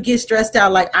when you get stressed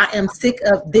out, like I am sick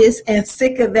of this and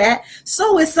sick of that.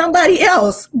 So is somebody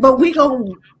else, but we going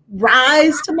to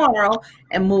rise tomorrow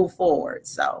and move forward.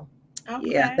 So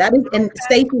Okay. yeah, that is, and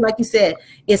safety, like you said,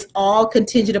 it's all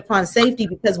contingent upon safety,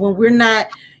 because when we're not,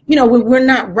 you know, when we're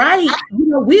not right, you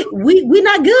know, we're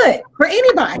not good for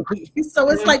anybody. So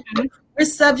it's like we're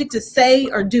subject to say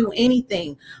or do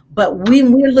anything. But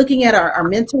when we're looking at our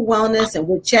mental wellness and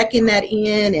we're checking that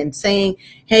in and saying,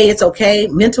 hey, it's okay,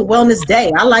 mental wellness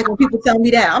day. I like when people tell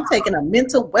me that. I'm taking a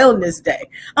mental wellness day.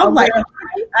 I'm like,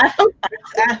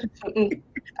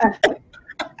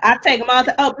 I take them all.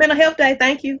 Oh, mental health day.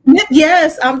 Thank you.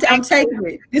 yes, I'm taking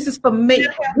it. This is for me.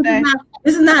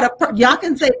 This is not a, y'all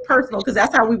can say personal, because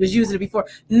that's how we was using it before.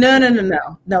 No.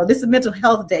 This is mental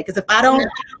health day, because if I don't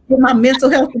get my mental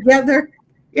health together,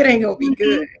 it ain't gonna be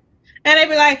good. And they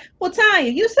be like, well,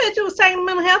 Tanya, you said you was taking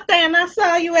mental health day, and I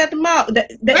saw you at the mall.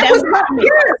 That was my,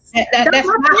 yes. That's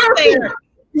my therapy.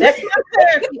 That's my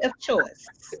therapy of choice.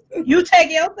 You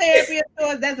take your therapy of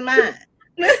choice, that's mine.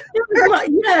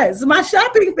 Yes, my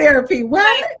shopping therapy.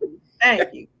 What?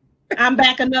 Thank you. I'm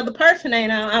back another person,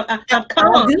 ain't I? I'm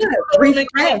calm. Good.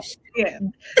 Refresh.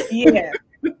 Yeah.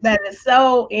 That is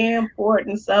so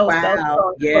important. So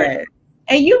important. Yeah.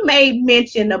 And you made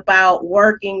mention about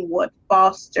working with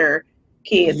foster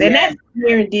kids, and that's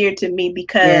near and dear to me,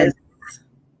 because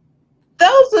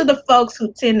those are the folks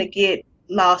who tend to get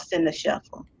lost in the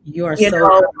shuffle. You are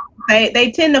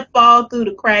they tend to fall through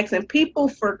the cracks, and people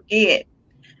forget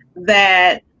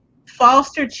that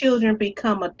foster children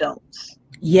become adults.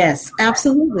 Yes,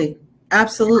 absolutely.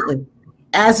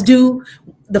 As do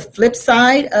the flip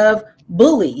side of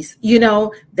bullies. You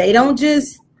know, they don't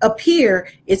just appear.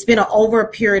 It's been over a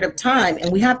period of time, and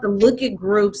we have to look at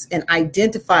groups and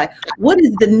identify what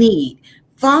is the need.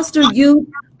 Foster youth,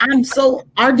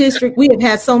 our district, we have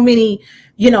had so many,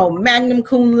 you know, magna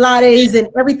cum laudes and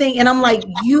everything, and I'm like,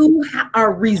 you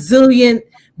are resilient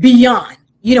beyond.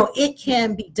 You know, it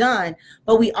can be done,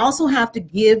 but we also have to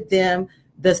give them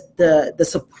the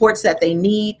supports that they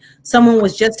need. Someone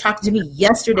was just talking to me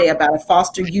yesterday about a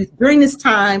foster youth during this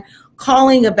time,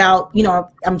 calling about, you know,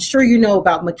 I'm sure you know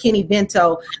about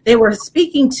McKinney-Vento. They were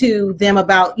speaking to them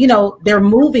about, you know, they're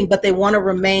moving, but they want to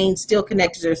remain still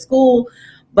connected to their school.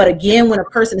 But again, when a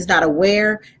person is not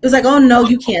aware, it was like, oh no,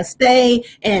 you can't stay,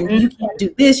 and you can't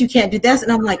do this, you can't do that.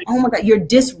 And I'm like, oh my God, you're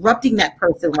disrupting that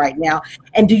person right now.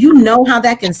 And do you know how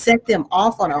that can set them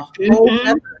off on a whole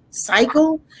other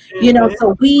cycle? You know,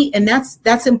 so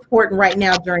that's important right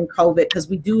now during COVID, because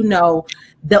we do know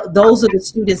those are the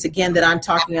students, again, that I'm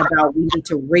talking about. We need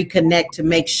to reconnect to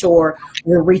make sure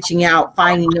we're reaching out,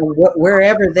 finding them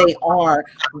wherever they are.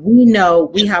 We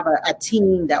know we have a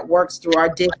team that works through our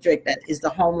district that is the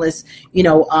homeless, you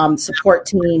know, support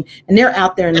team, and they're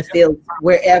out there in the field,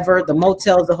 wherever, the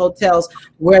motels, the hotels,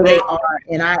 where they are.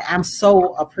 And I'm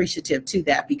so appreciative to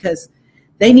that, because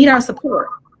they need our support,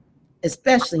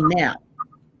 especially now.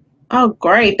 Oh,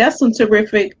 great. That's some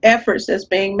terrific efforts that's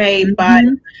being made by,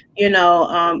 you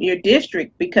know, your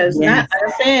district, because not,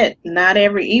 like I said, not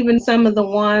even some of the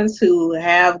ones who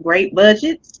have great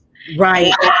budgets,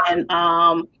 right,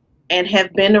 and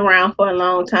have been around for a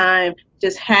long time,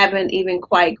 just haven't even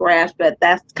quite grasped that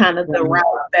that's kind of the route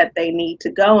that they need to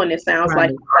go. And it sounds like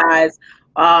you guys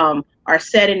are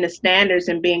setting the standards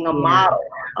and being a model,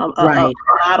 a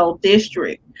model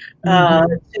district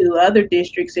to other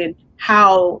districts, and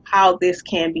how this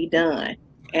can be done.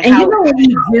 And you know what we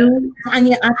do,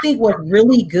 Tanya, I think what's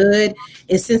really good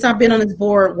is, since I've been on this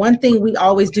board, one thing we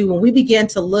always do when we begin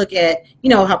to look at, you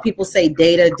know, how people say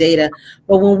data,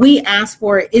 but when we ask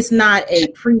for it, it's not a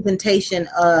presentation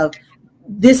of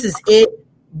this is it.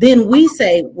 Then we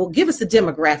say, well, give us the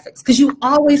demographics, because you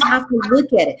always have to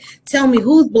look at it. Tell me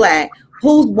who's Black,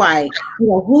 who's white, you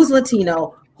know, who's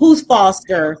Latino, who's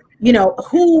foster,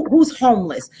 who's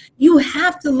homeless. You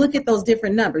have to look at those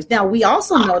different numbers. Now, we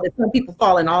also know that some people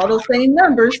fall in all those same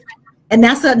numbers. And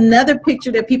that's another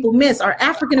picture that people miss. Our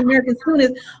African-American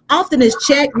students often is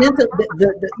checked mental,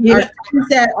 our students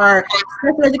that are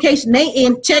special education, they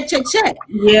in check.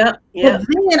 Yeah. But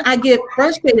then I get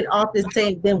frustrated often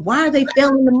saying, then why are they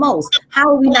failing the most? How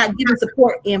are we not giving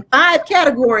support? In 5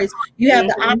 categories, you have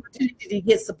the opportunity to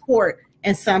get support,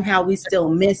 and somehow we still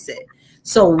miss it.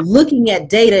 So looking at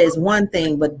data is one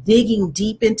thing, but digging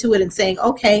deep into it and saying,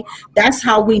 okay, that's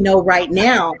how we know right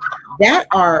now that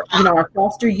our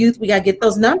foster youth, we got to get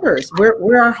those numbers.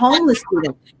 We're our homeless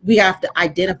students. We have to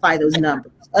identify those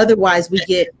numbers. Otherwise, we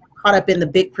get caught up in the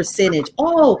big percentage.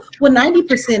 Oh, well,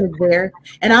 90% is there.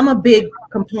 And I'm a big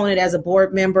component as a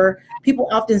board member. People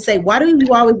often say, why do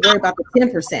you always worry about the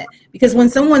 10%? Because when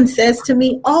someone says to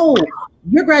me, oh,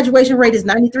 your graduation rate is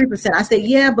 93%, I say,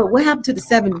 yeah, but what happened to the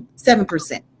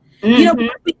 7%? We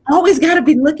always got to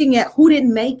be looking at who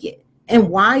didn't make it and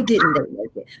why didn't they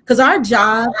make it? Because our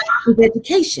job is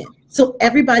education. So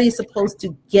everybody is supposed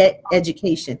to get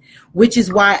education, which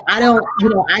is why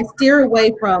I steer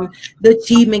away from the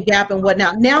achievement gap and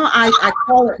whatnot. Now I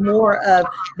call it more of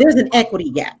there's an equity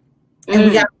gap, and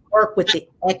we got to work with the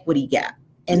equity gap,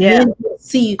 and then we'll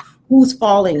see who's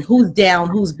falling, who's down,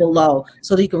 who's below,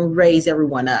 so that you can raise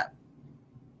everyone up.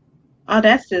 Oh,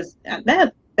 that's just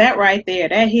that right there.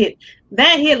 That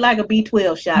hit like a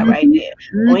B12 shot right there.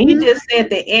 When you just said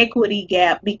the equity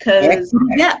gap, because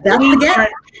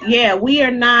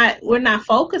we're not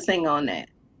focusing on that.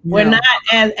 No. We're not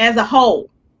as a whole.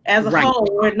 As a whole,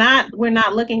 we're not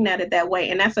looking at it that way,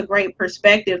 and that's a great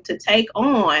perspective to take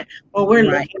on when we're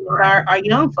looking at our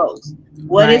young folks.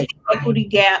 What is the equity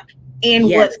gap, and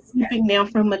what's keeping them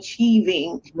from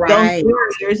achieving those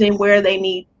barriers and where they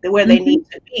need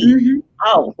to be?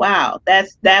 Oh wow, that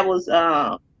was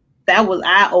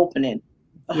eye-opening.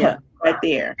 Right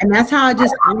there. And that's how I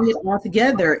just bring it all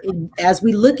together. As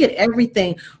we look at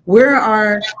everything, where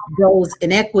are those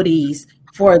inequities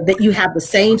for that? You have the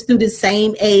same students,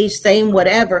 same age, same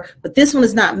whatever, but this one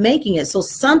is not making it. So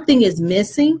something is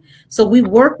missing. So we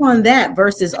work on that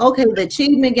versus, okay, the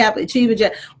achievement gap.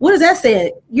 What does that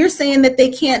say? You're saying that they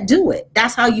can't do it.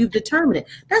 That's how you've determined it.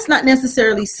 That's not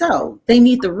necessarily so. They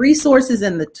need the resources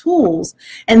and the tools.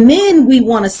 And then we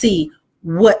want to see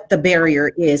what the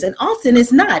barrier is. And often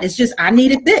it's not. It's just, I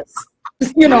needed this.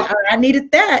 I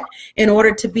needed that in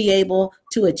order to be able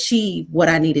to achieve what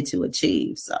I needed to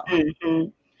achieve. So,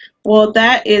 well,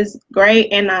 that is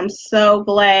great, and I'm so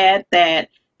glad that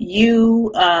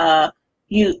you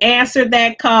answered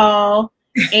that call,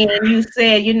 and you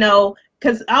said,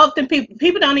 because often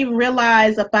people don't even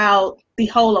realize about the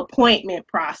whole appointment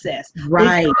process.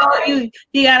 Right. You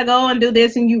got to go and do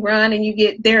this, and you run,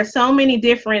 and there are so many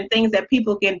different things that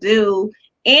people can do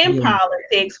in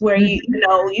politics where you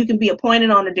can be appointed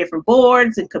on the different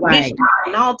boards and commissions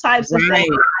and all types of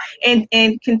things,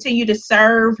 and continue to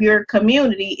serve your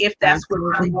community if that's what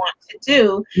you want to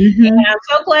do. And I'm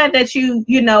so glad that you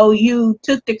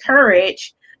took the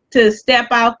courage to step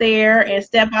out there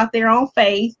on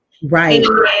faith. Right.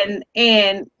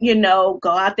 And go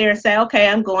out there and say, okay,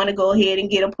 I'm going to go ahead and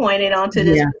get appointed onto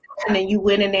this position, and you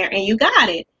went in there and you got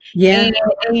it. Yeah.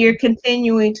 And you're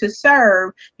continuing to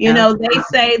serve. They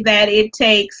say that it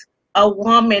takes a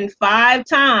woman 5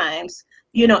 times,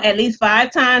 at least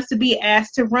 5 times to be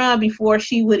asked to run before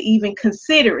she would even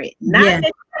consider it. Not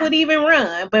that she would even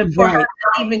run, but for her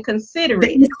to even consider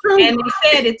it. And they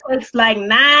said it takes like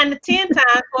 9 to 10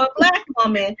 times for a Black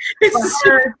woman for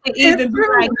her to even be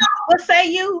like, what say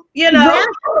you? It's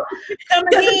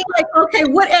like, okay,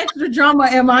 what extra drama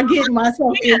am I getting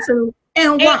myself into,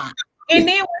 and why? And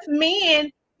then with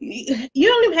men, you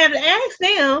don't even have to ask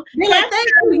them. We don't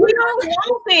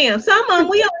want them. Some of them,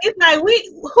 it's like,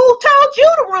 who told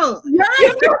you to run?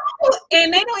 Right.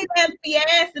 And they don't even have to be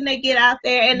asked, and they get out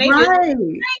there and they just take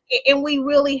it. And we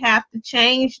really have to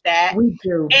change that. We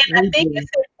do. And I think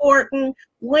it's important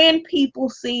when people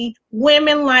see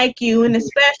women like you, and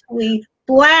especially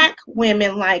Black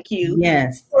women like you,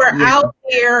 who are out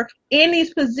there in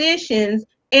these positions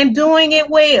and doing it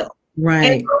well.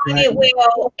 Right. And doing it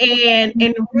well and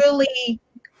really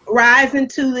rising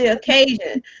to the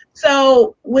occasion.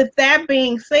 So with that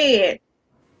being said,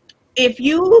 if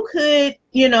you could,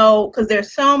 because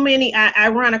there's so many, I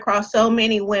run across so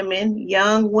many women,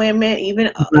 young women, even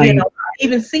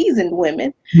even seasoned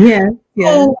women, who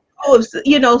have, said,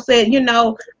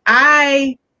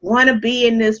 I want to be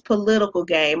in this political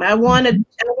game. I want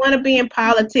to be in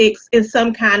politics in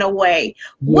some kind of way.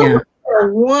 What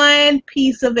one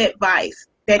piece of advice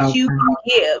that you can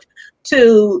give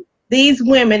to these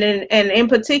women, and in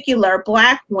particular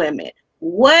Black women,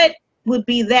 what would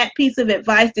be that piece of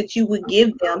advice that you would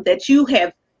give them that you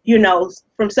have,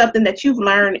 from something that you've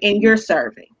learned in your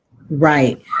serving?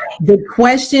 Right. The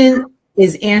question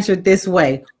is answered this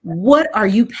way: what are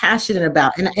you passionate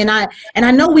about? And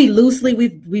I know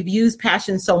we've used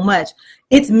passion so much.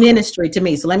 It's ministry to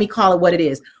me. So let me call it what it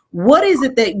is. What is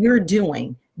it that you're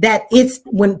doing that it's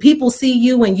when people see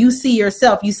you and you see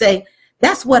yourself, you say,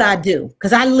 that's what I do?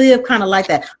 Because I live kind of like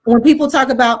that. When people talk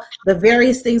about the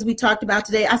various things we talked about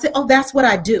today, I say, oh, that's what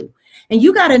I do. And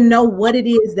you got to know what it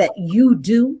is that you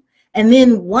do. And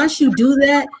then once you do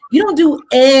that, you don't do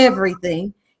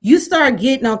everything. You start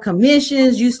getting on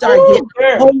commissions, you start getting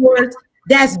awards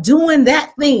that's doing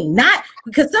that thing. Not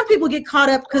because some people get caught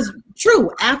up because true,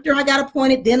 after I got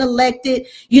appointed, then elected,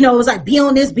 it was like be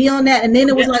on this, be on that. And then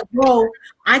it was like, bro,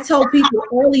 I told people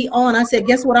early on, I said,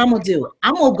 guess what I'm gonna do?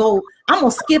 I'm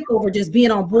gonna skip over just being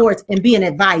on boards and be an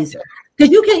advisor.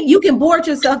 Because you can board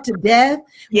yourself to death.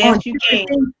 Yes, you can.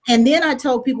 And then I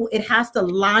told people it has to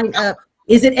line up.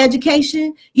 Is it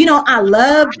education? I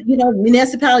love,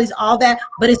 municipalities, all that,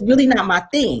 but it's really not my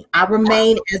thing. I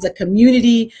remain as a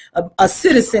community, a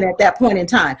citizen at that point in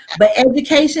time. But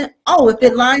education, if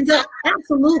it lines up,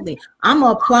 absolutely. I'm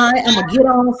going to apply. I'm going to get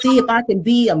on, see if I can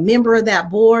be a member of that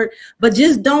board. But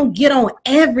just don't get on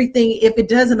everything if it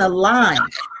doesn't align.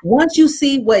 Once you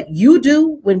see what you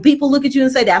do, when people look at you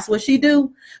and say, that's what she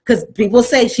do, because people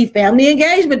say she family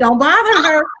engagement, don't bother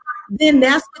her. Then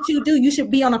that's what you do. You should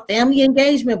be on a family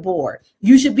engagement board.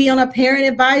 You should be on a parent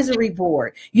advisory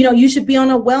board. You should be on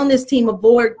a wellness team, a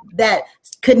board that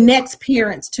connects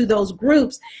parents to those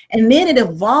groups. And then it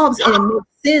evolves and it makes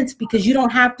sense because you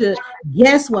don't have to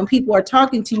guess when people are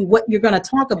talking to you what you're going to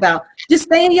talk about. Just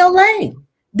stay in your lane.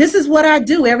 This is what I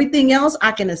do. Everything else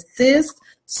I can assist,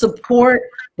 support,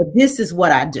 but this is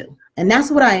what I do. And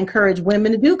that's what I encourage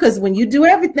women to do, because when you do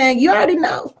everything, you already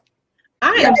know.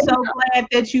 I am so glad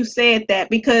that you said that,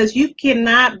 because you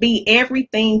cannot be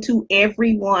everything to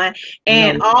everyone.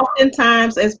 And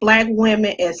oftentimes as Black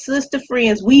women, as sister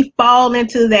friends, we fall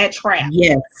into that trap.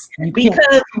 Yes.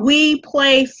 Because we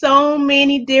play so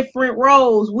many different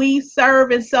roles. We serve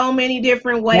in so many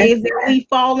different ways that we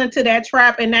fall into that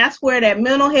trap. And that's where that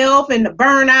mental health and the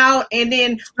burnout and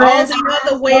then all the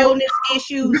other wellness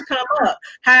issues come up.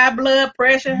 High blood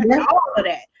pressure, all of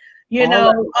that.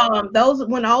 Those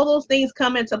when all those things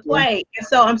come into play. And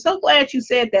so I'm so glad you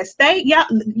said that.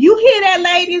 You hear that,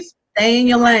 ladies? Stay in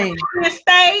your lane.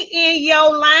 Stay in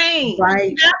your lane.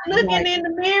 Right. Stop looking in the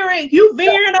mirror. You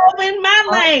veering over in my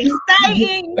lane.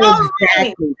 Stay in your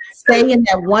lane. Stay in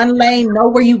that one lane. Know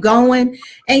where you going,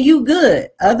 and you good.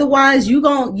 Otherwise, you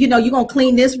gonna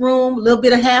clean this room. A little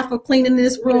bit of half of cleaning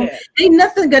this room. Ain't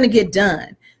nothing gonna get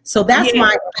done. So that's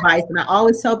my advice. And I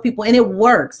always tell people, and it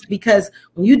works, because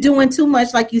when you're doing too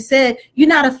much, like you said, you're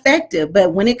not effective.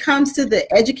 But when it comes to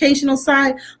the educational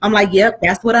side, I'm like, yep,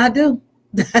 that's what I do.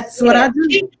 That's what I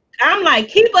do. I'm like,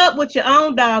 keep up with your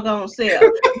own doggone self.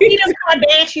 Leave them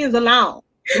Kardashians alone.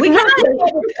 We got to keep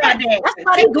up with the Kardashians. That's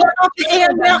why they're going off the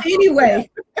air now anyway.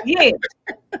 Yeah.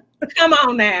 Come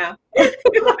on now.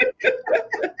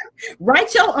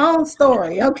 Write your own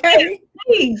story, okay?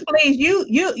 Please,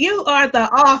 you are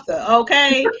the author,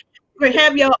 okay?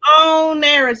 Have your own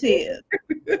narrative,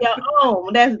 your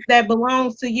own that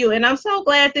belongs to you. And I'm so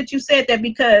glad that you said that,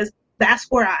 because that's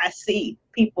where I see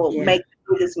people make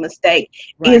this mistake,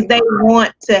 is they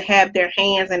want to have their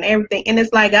hands and everything. And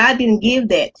it's like, God didn't give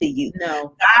that to you.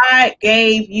 No. God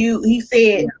gave you, he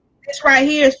said, this right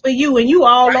here is for you, and you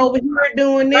all over here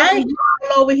doing this, and you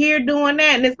all over here doing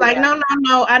that. And it's like, no,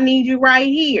 I need you right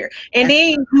here. And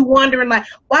then you wondering, like,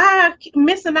 why am I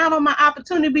missing out on my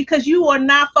opportunity? Because you are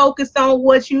not focused on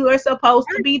what you are supposed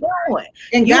to be doing.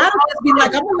 And God will just be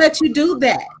like, I'm gonna let you do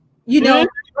that. Go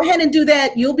ahead and do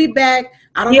that. You'll be back.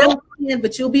 I don't know when,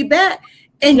 but you'll be back.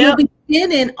 And you'll be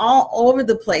spinning all over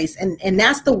the place. And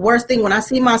that's the worst thing. When I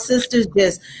see my sisters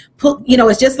just put,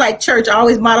 it's just like church. I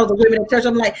always model the women in church.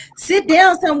 I'm like, sit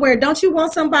down somewhere. Don't you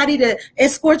want somebody to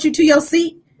escort you to your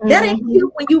seat? That ain't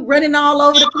you when you running all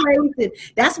over the place. And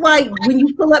that's why when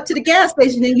you pull up to the gas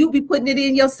station, then you'll be putting it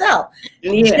in yourself.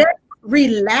 Just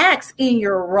relax in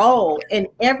your role and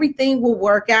everything will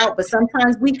work out. But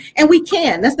sometimes we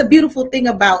can. That's the beautiful thing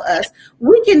about us.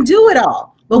 We can do it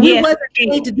all. But we wasn't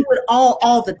made to do it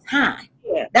all the time.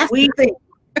 Yeah, that's the thing.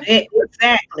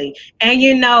 Exactly. And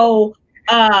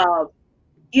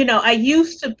I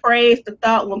used to praise the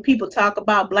thought when people talk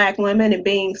about Black women and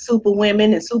being super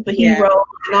women and superheroes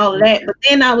and all of that. But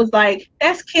then I was like,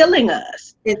 that's killing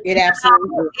us. It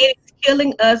absolutely is. It's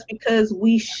killing us, because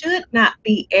we should not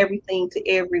be everything to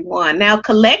everyone. Now,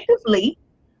 collectively,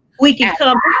 we can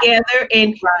come together,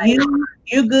 and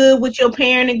you good with your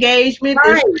parent engagement.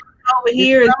 Right. Over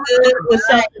here is good with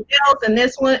something else, and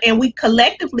this one, and we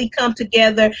collectively come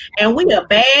together, and we a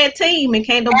bad team, and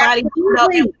can't nobody do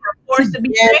nothing. We're forced to be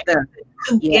together.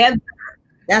 Yeah.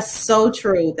 That's so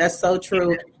true. That's so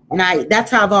true. And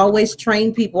that's how I've always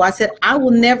trained people. I said, I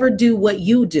will never do what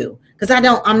you do, because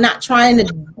I'm not trying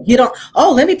to get on,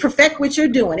 oh, let me perfect what you're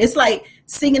doing. It's like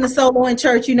singing a solo in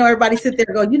church, everybody sit there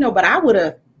and go, but I would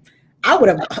have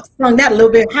sung that a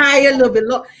little bit higher, a little bit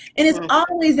low. And it's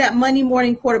always that Monday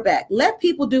morning quarterback. Let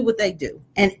people do what they do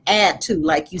and add to,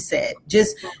 like you said.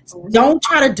 Just don't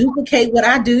try to duplicate what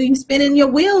I do. You spinning your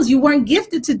wheels. You weren't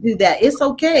gifted to do that. It's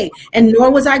okay. And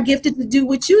nor was I gifted to do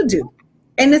what you do.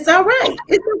 And it's all right.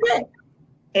 It's okay.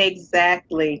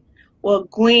 Exactly. Well,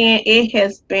 Gwen, it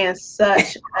has been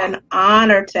such an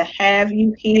honor to have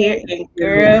you here. And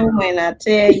girl, when I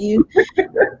tell you,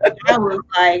 I was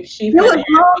like, it was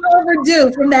long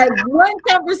overdue from that one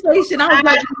conversation. I was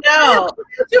like, no,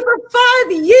 you for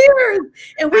 5 years,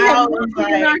 and we have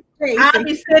nothing in our face. I'll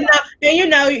be sitting up, and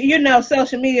you know,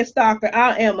 social media stalker.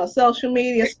 I am a social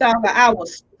media stalker. I will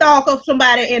stalk up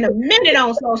somebody in a minute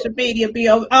on social media, be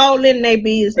all in their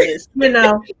business, and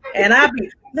I'll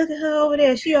be. Look at her over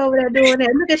there. She over there doing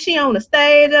that. Look at she on the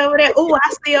stage over there. Ooh, I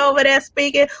see over there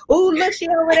speaking. Ooh, look, she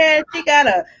over there. She got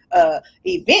a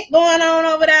event going on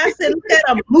over there. I said, look at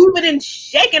her moving and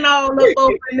shaking all up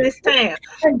over in this town.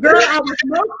 And girl, I was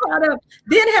so proud of.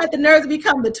 Then had the nerve to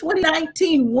become the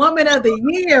 2019 Woman of the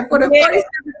Year for the 47th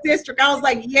district. I was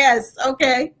like, yes,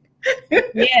 okay.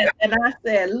 Yes, and I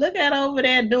said, look at her over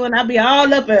there doing. I'll be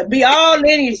all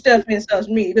in your stuff in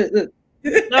social media. Look.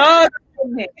 All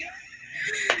in there.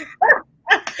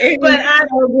 But I'm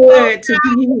so good to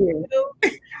be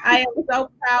here. I am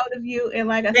so proud of you, and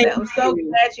like I said, I'm so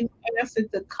glad you answered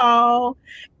the call.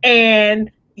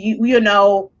 And you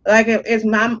know, like as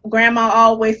my grandma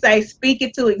always say, speak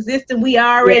it to existence. We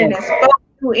already spoke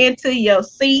you into your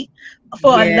seat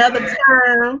for another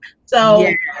term.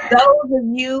 So those of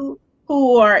you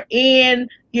who are in,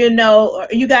 are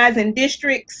you guys in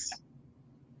districts?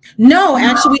 No,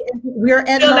 actually, we're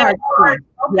at large.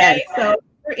 Okay, so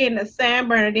we're in the San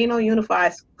Bernardino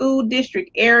Unified School District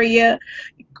area.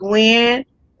 Gwen,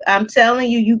 I'm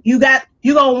telling you, you're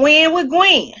gonna win with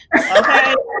Gwen.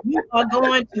 Okay, you are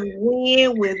going to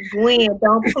win with Gwen.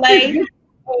 Don't play.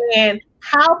 And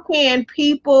how can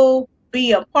people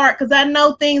be a part? Because I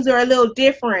know things are a little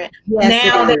different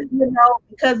now that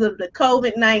because of the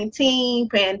COVID-19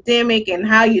 pandemic and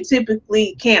how you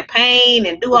typically campaign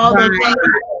and do all those things.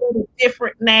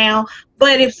 Different now,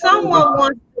 but if someone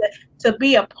wants to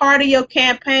be a part of your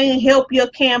campaign, help your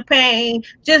campaign,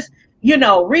 just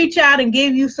reach out and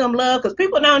give you some love, because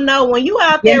people don't know when you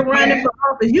out there running for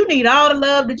office, you need all the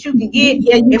love that you can get.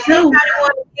 If somebody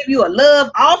wants to give you a love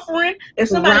offering, if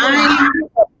somebody wants to give you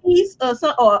a piece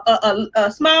or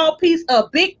a small piece, a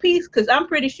big piece, because I'm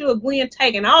pretty sure Gwen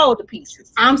taking all the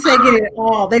pieces. I'm taking it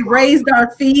all. They raised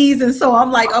our fees, and so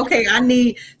I'm like, okay, I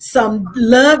need some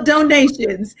love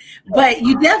donations. But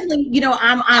you definitely,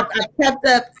 I've kept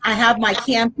up. I have my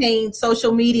campaign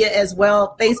social media as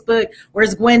well, Facebook,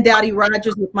 where's Gwen Dowdy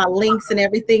Rogers with my links and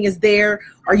everything is there.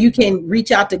 Or you can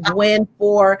reach out to Gwen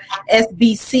for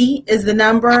SBC is the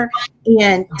number,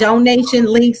 and donation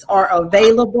links are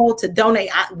available to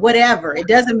donate whatever. It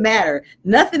doesn't matter.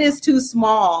 Nothing is too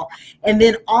small. And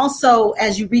then also,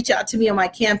 as you reach out to me on my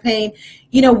campaign,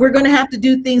 we're going to have to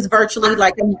do things virtually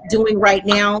like I'm doing right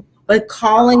now, but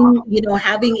calling,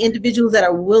 having individuals that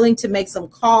are willing to make some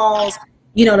calls,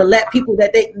 to let people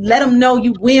let them know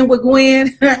you win with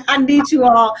Gwen. I need you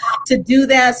all to do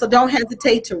that. So don't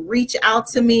hesitate to reach out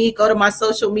to me. Go to my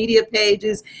social media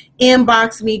pages,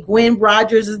 inbox me. Gwen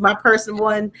Rogers is my personal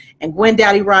one, and Gwen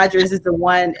Dowdy Rogers is the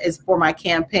one is for my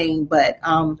campaign. But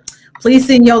please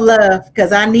send your love,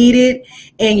 because I need it,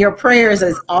 and your prayers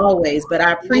as always. But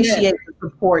I appreciate the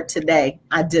support today.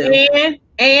 I do.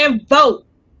 And vote.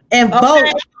 And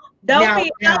vote. Don't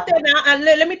be out there now.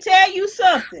 Let me tell you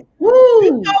something.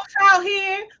 Woo. Folks out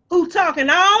here who talking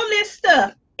all this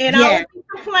stuff and always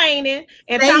complaining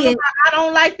and talking about, I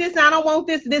don't like this, I don't want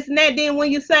this, this and that. Then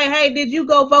when you say, hey, did you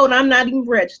go vote? I'm not even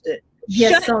registered.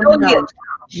 Yes, shut your lips.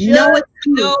 Shut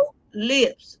your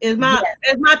lips. As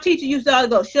my teacher used to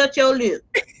always go, shut your lips.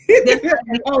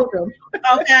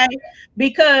 Okay?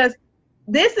 Because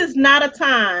this is not a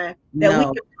time that we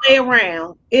can play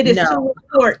around. It is too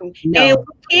important. And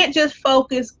we can't just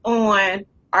focus on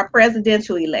our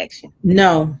presidential election.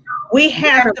 No. We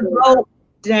have to vote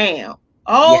down.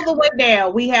 All the way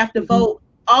down. We have to vote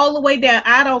all the way down.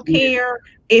 I don't care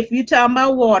if you're talking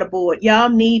about water board. Y'all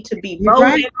need to be You're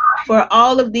voting right. for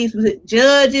all of these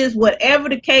judges, whatever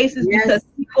the case is, Yes. because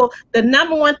people, the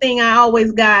number one thing I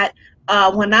always got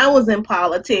when I was in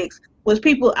politics was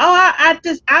people, I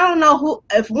don't know who,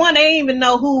 if one, they didn't even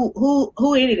know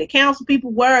who any of the council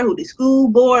people were, who the school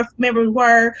board members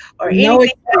were, or No,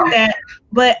 anything like that.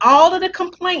 But all of the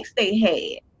complaints they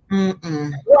had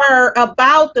mm-mm. were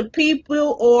about the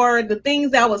people or the things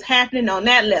that was happening on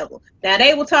that level. Now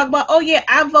they will talk about, oh yeah,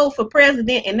 I vote for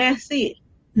president, and that's it.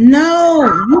 No,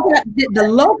 you got the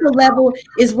local level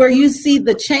is where you see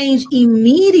the change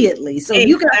immediately. So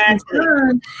you got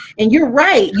concern, and you're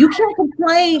right. You can't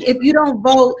complain if you don't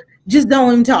vote. Just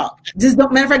don't even talk. Just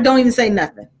don't. Matter of fact, don't even say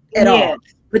nothing at all.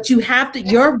 But you have to.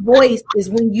 Your voice is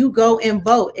when you go and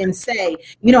vote and say.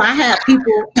 You know, I have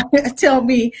people tell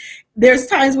me there's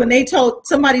times when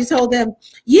somebody told them,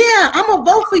 "Yeah, I'm gonna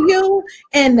vote for you,"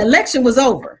 and the election was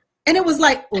over, and it was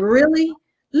like, really.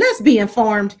 Let's be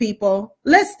informed, people.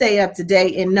 Let's stay up to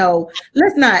date and know.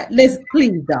 Please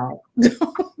don't.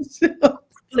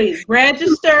 Please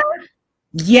register.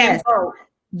 Yes. And vote.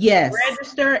 Yes.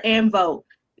 Register and vote.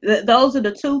 Those are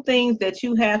the two things that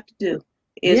you have to do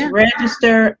is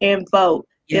register and vote.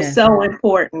 Yeah. It's so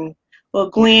important. Well,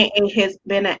 Gwen, it has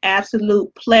been an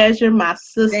absolute pleasure, my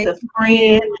sister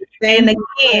friend. And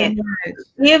again,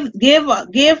 give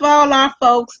all our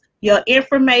folks your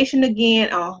information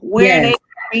again on where they can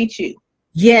reach you.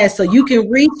 Yes, so you can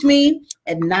reach me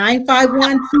at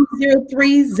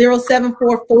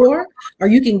 951-203-0744, or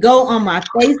you can go on my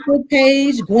Facebook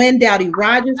page, Gwen Dowdy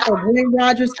Rogers, or Gwen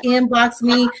Rogers, inbox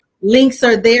me. Links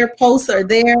are there, posts are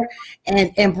there,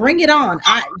 and bring it on.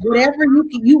 Whatever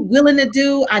you willing to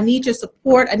do, I need your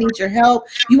support. I need your help.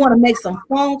 You want to make some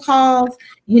phone calls,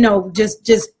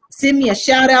 just send me a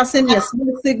shout out, send me a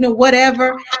smoke signal,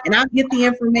 whatever, and I'll get the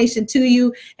information to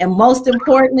you. And most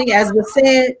importantly, as was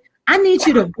said, I need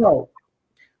you to vote.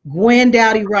 Gwen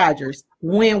Dowdy Rogers.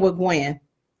 Win with Gwen.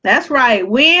 That's right.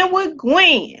 Win with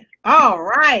Gwen. All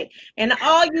right. And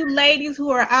all you ladies who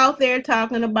are out there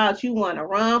talking about you want to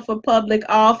run for public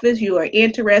office, you are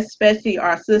interested, especially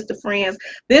our sister friends.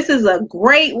 This is a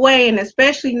great way, and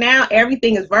especially now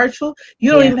everything is virtual.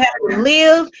 You don't even have to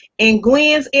live in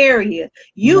Gwen's area.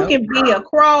 You can be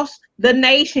across the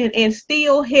nation and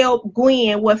still help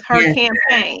Gwen with her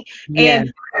campaign.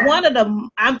 And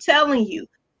I'm telling you,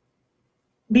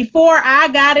 before I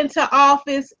got into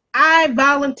office, I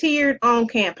volunteered on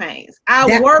campaigns.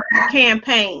 I worked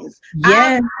campaigns.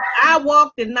 I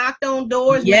walked and knocked on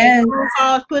doors, made phone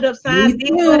calls, put up signs,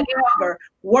 did whatever.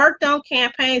 Worked on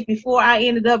campaigns before I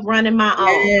ended up running my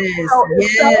own. So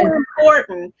it's so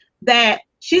important that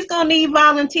she's gonna need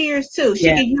volunteers too. She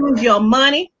can use your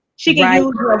money, she can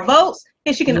use your votes,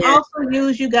 and she can also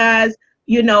use you guys,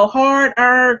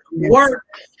 hard-earned work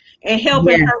and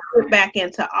helping her get back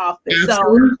into office.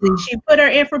 Absolutely. So she put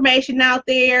her information out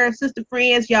there. Sister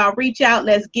friends, y'all reach out.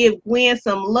 Let's give Gwen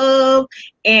some love.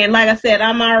 And like I said,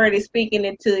 I'm already speaking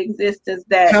into existence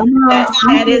that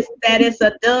is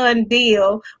a done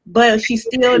deal, but she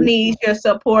still needs your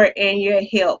support and your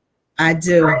help. I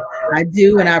do,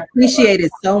 and I appreciate it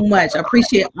so much. I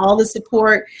appreciate all the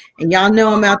support, and y'all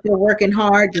know I'm out there working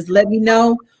hard. Just let me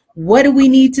know, what do we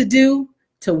need to do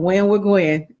to win with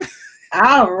Gwen?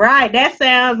 All right, that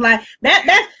sounds like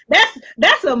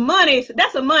that's a money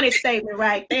statement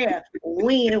right there.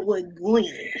 Win with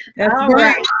Gwen. That's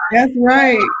right. That's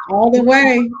right. All the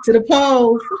way to the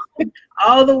polls.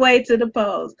 All the way to the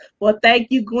polls. Well, thank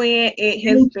you, Gwen. It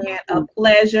has been a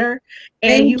pleasure,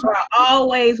 and you are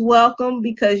always welcome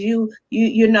because you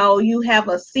have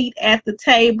a seat at the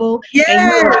table.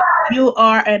 And you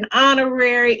are an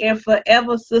honorary and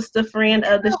forever sister friend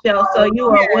of the show. So you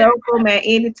are welcome at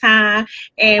any time,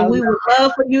 and we would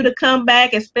love for you to come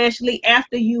back, especially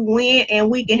after you win, and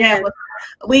we can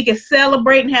we can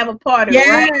celebrate and have a party.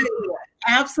 Right?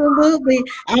 Absolutely.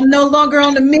 I'm no longer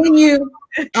on the menu.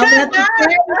 I'm at the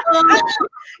table.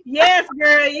 Yes,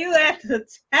 girl, you at the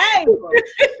table.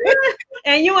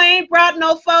 And you ain't brought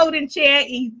no folding chair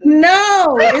either.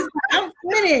 No, I'm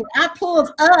finished. I pulled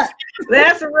up.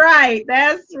 That's right.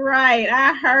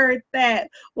 I heard that.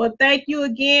 Well, thank you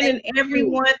again, and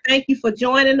everyone. Thank you for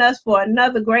joining us for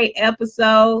another great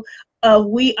episode of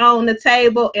We Own the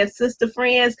Table. And sister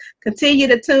friends, continue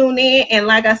to tune in. And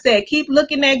like I said, keep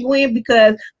looking at Gwen,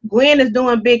 because Gwen is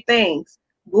doing big things.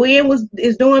 Gwen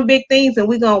is doing big things, and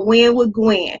we're going to win with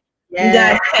Gwen. You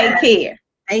guys take care.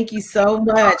 Thank you so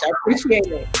much. I appreciate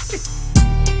it.